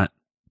bringing fat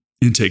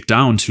intake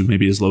down to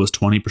maybe as low as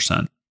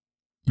 20%.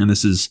 And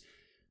this is,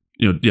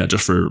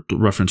 just for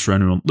reference for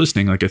anyone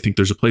listening, like I think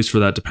there's a place for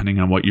that depending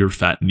on what your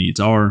fat needs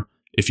are.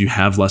 If you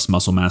have less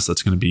muscle mass,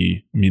 that's going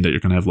to mean that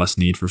you're going to have less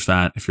need for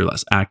fat. If you're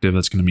less active,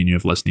 that's going to mean you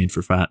have less need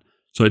for fat.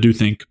 So I do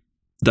think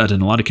that in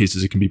a lot of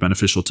cases, it can be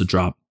beneficial to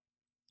drop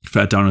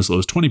fat down as low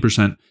as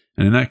 20%.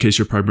 And in that case,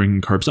 you're probably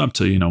bringing carbs up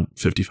to,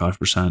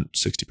 55%,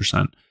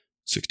 60%,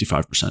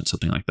 65%,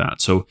 something like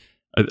that. So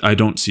I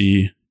don't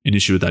see an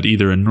issue with that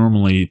either. And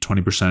normally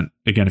 20%,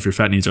 again, if your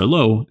fat needs are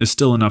low, is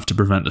still enough to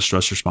prevent the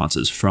stress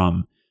responses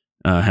from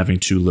having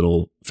too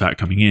little fat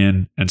coming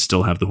in and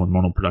still have the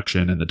hormonal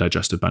production and the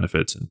digestive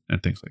benefits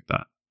and things like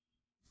that.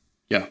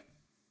 Yeah,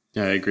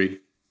 I agree.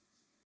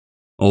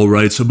 All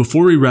right, so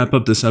before we wrap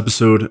up this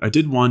episode, I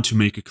did want to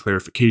make a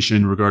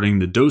clarification regarding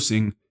the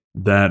dosing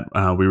that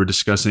we were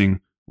discussing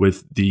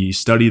with the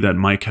study that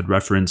Mike had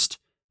referenced,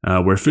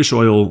 where fish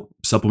oil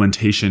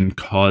supplementation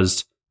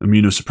caused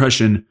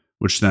immunosuppression,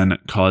 which then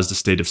caused a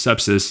state of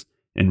sepsis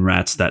in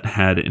rats that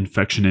had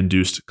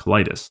infection-induced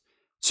colitis.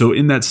 So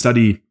in that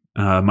study,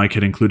 Mike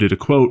had included a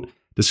quote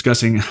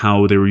discussing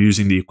how they were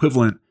using the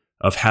equivalent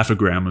of half a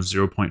gram of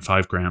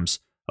 0.5 grams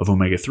of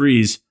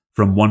omega-3s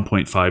from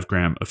 1.5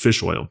 gram of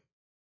fish oil.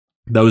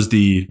 That was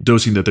the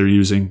dosing that they're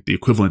using, the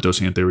equivalent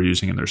dosing that they were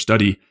using in their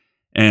study.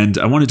 And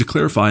I wanted to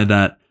clarify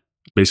that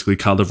basically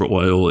cod liver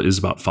oil is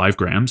about 5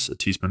 grams, a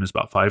teaspoon is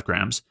about 5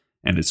 grams,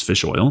 and it's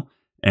fish oil.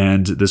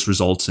 And this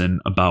results in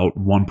about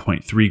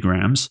 1.3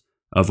 grams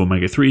of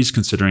omega-3s,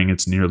 considering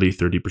it's nearly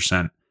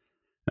 30%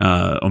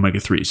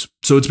 omega-3s.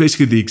 So it's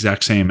basically the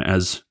exact same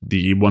as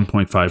the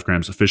 1.5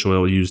 grams of fish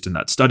oil used in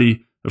that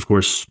study, of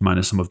course,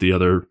 minus some of the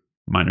other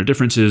minor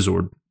differences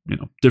or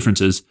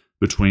differences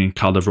between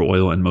cod liver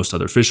oil and most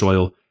other fish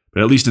oil.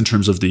 But at least in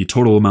terms of the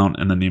total amount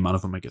and then the amount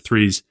of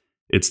omega-3s,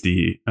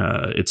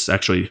 it's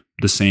actually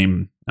the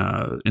same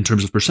in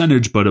terms of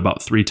percentage, but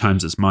about 3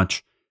 times as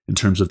much in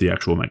terms of the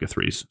actual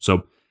omega-3s.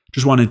 So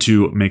just wanted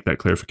to make that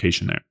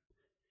clarification there.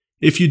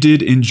 If you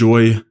did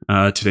enjoy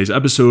today's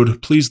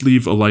episode, please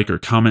leave a like or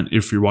comment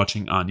if you're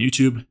watching on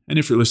YouTube. And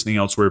if you're listening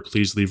elsewhere,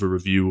 please leave a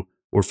review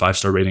or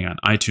 5-star rating on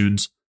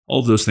iTunes.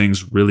 All of those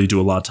things really do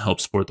a lot to help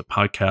support the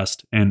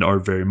podcast and are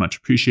very much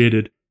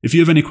appreciated. If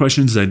you have any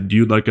questions that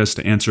you'd like us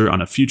to answer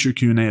on a future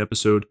Q&A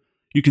episode,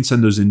 you can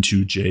send those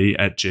into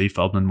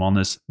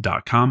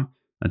jay@jayfeldmanwellness.com.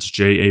 That's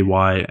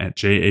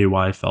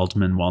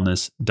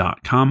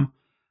jay@jayfeldmanwellness.com.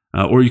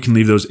 Or you can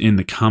leave those in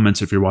the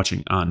comments if you're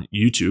watching on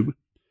YouTube.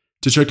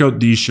 To check out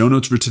the show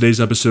notes for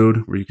today's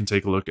episode, where you can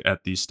take a look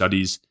at the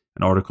studies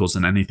and articles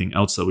and anything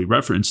else that we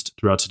referenced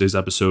throughout today's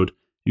episode,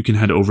 you can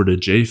head over to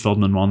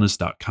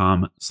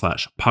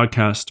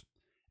jayfeldmanwellness.com/podcast.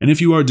 And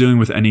if you are dealing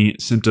with any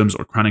symptoms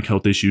or chronic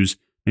health issues,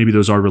 maybe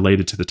those are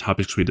related to the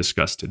topics we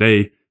discussed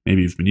today.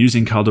 Maybe you've been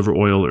using cod liver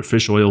oil or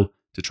fish oil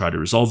to try to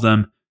resolve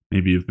them.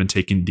 Maybe you've been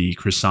taking the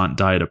Croissant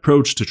diet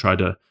approach to try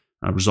to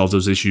resolve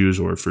those issues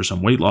or for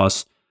some weight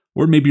loss.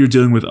 Or maybe you're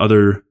dealing with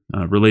other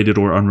related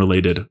or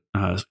unrelated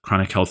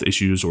chronic health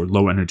issues or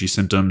low energy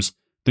symptoms,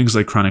 things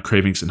like chronic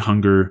cravings and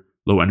hunger,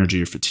 low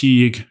energy or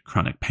fatigue,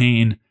 chronic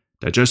pain,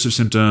 digestive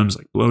symptoms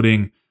like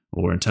bloating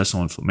or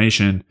intestinal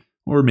inflammation,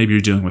 or maybe you're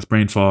dealing with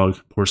brain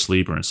fog, poor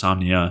sleep or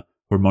insomnia,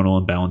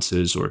 hormonal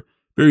imbalances, or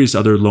various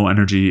other low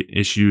energy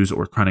issues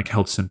or chronic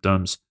health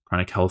symptoms,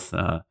 chronic health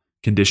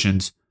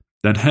conditions,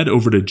 then head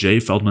over to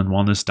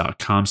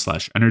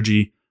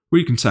jayfeldmanwellness.com/energy, where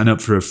you can sign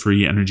up for a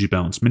free energy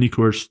balance mini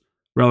course,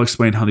 where I'll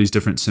explain how these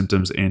different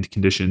symptoms and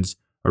conditions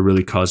are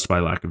really caused by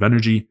lack of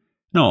energy.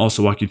 And I'll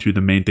also walk you through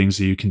the main things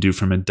that you can do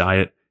from a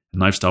diet and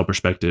lifestyle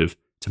perspective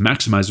to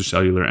maximize your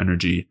cellular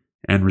energy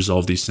and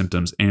resolve these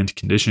symptoms and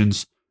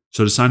conditions.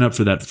 So to sign up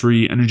for that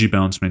free energy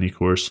balance mini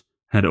course,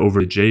 head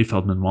over to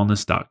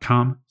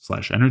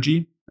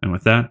jayfeldmanwellness.com/energy. And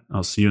with that,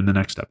 I'll see you in the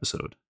next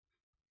episode.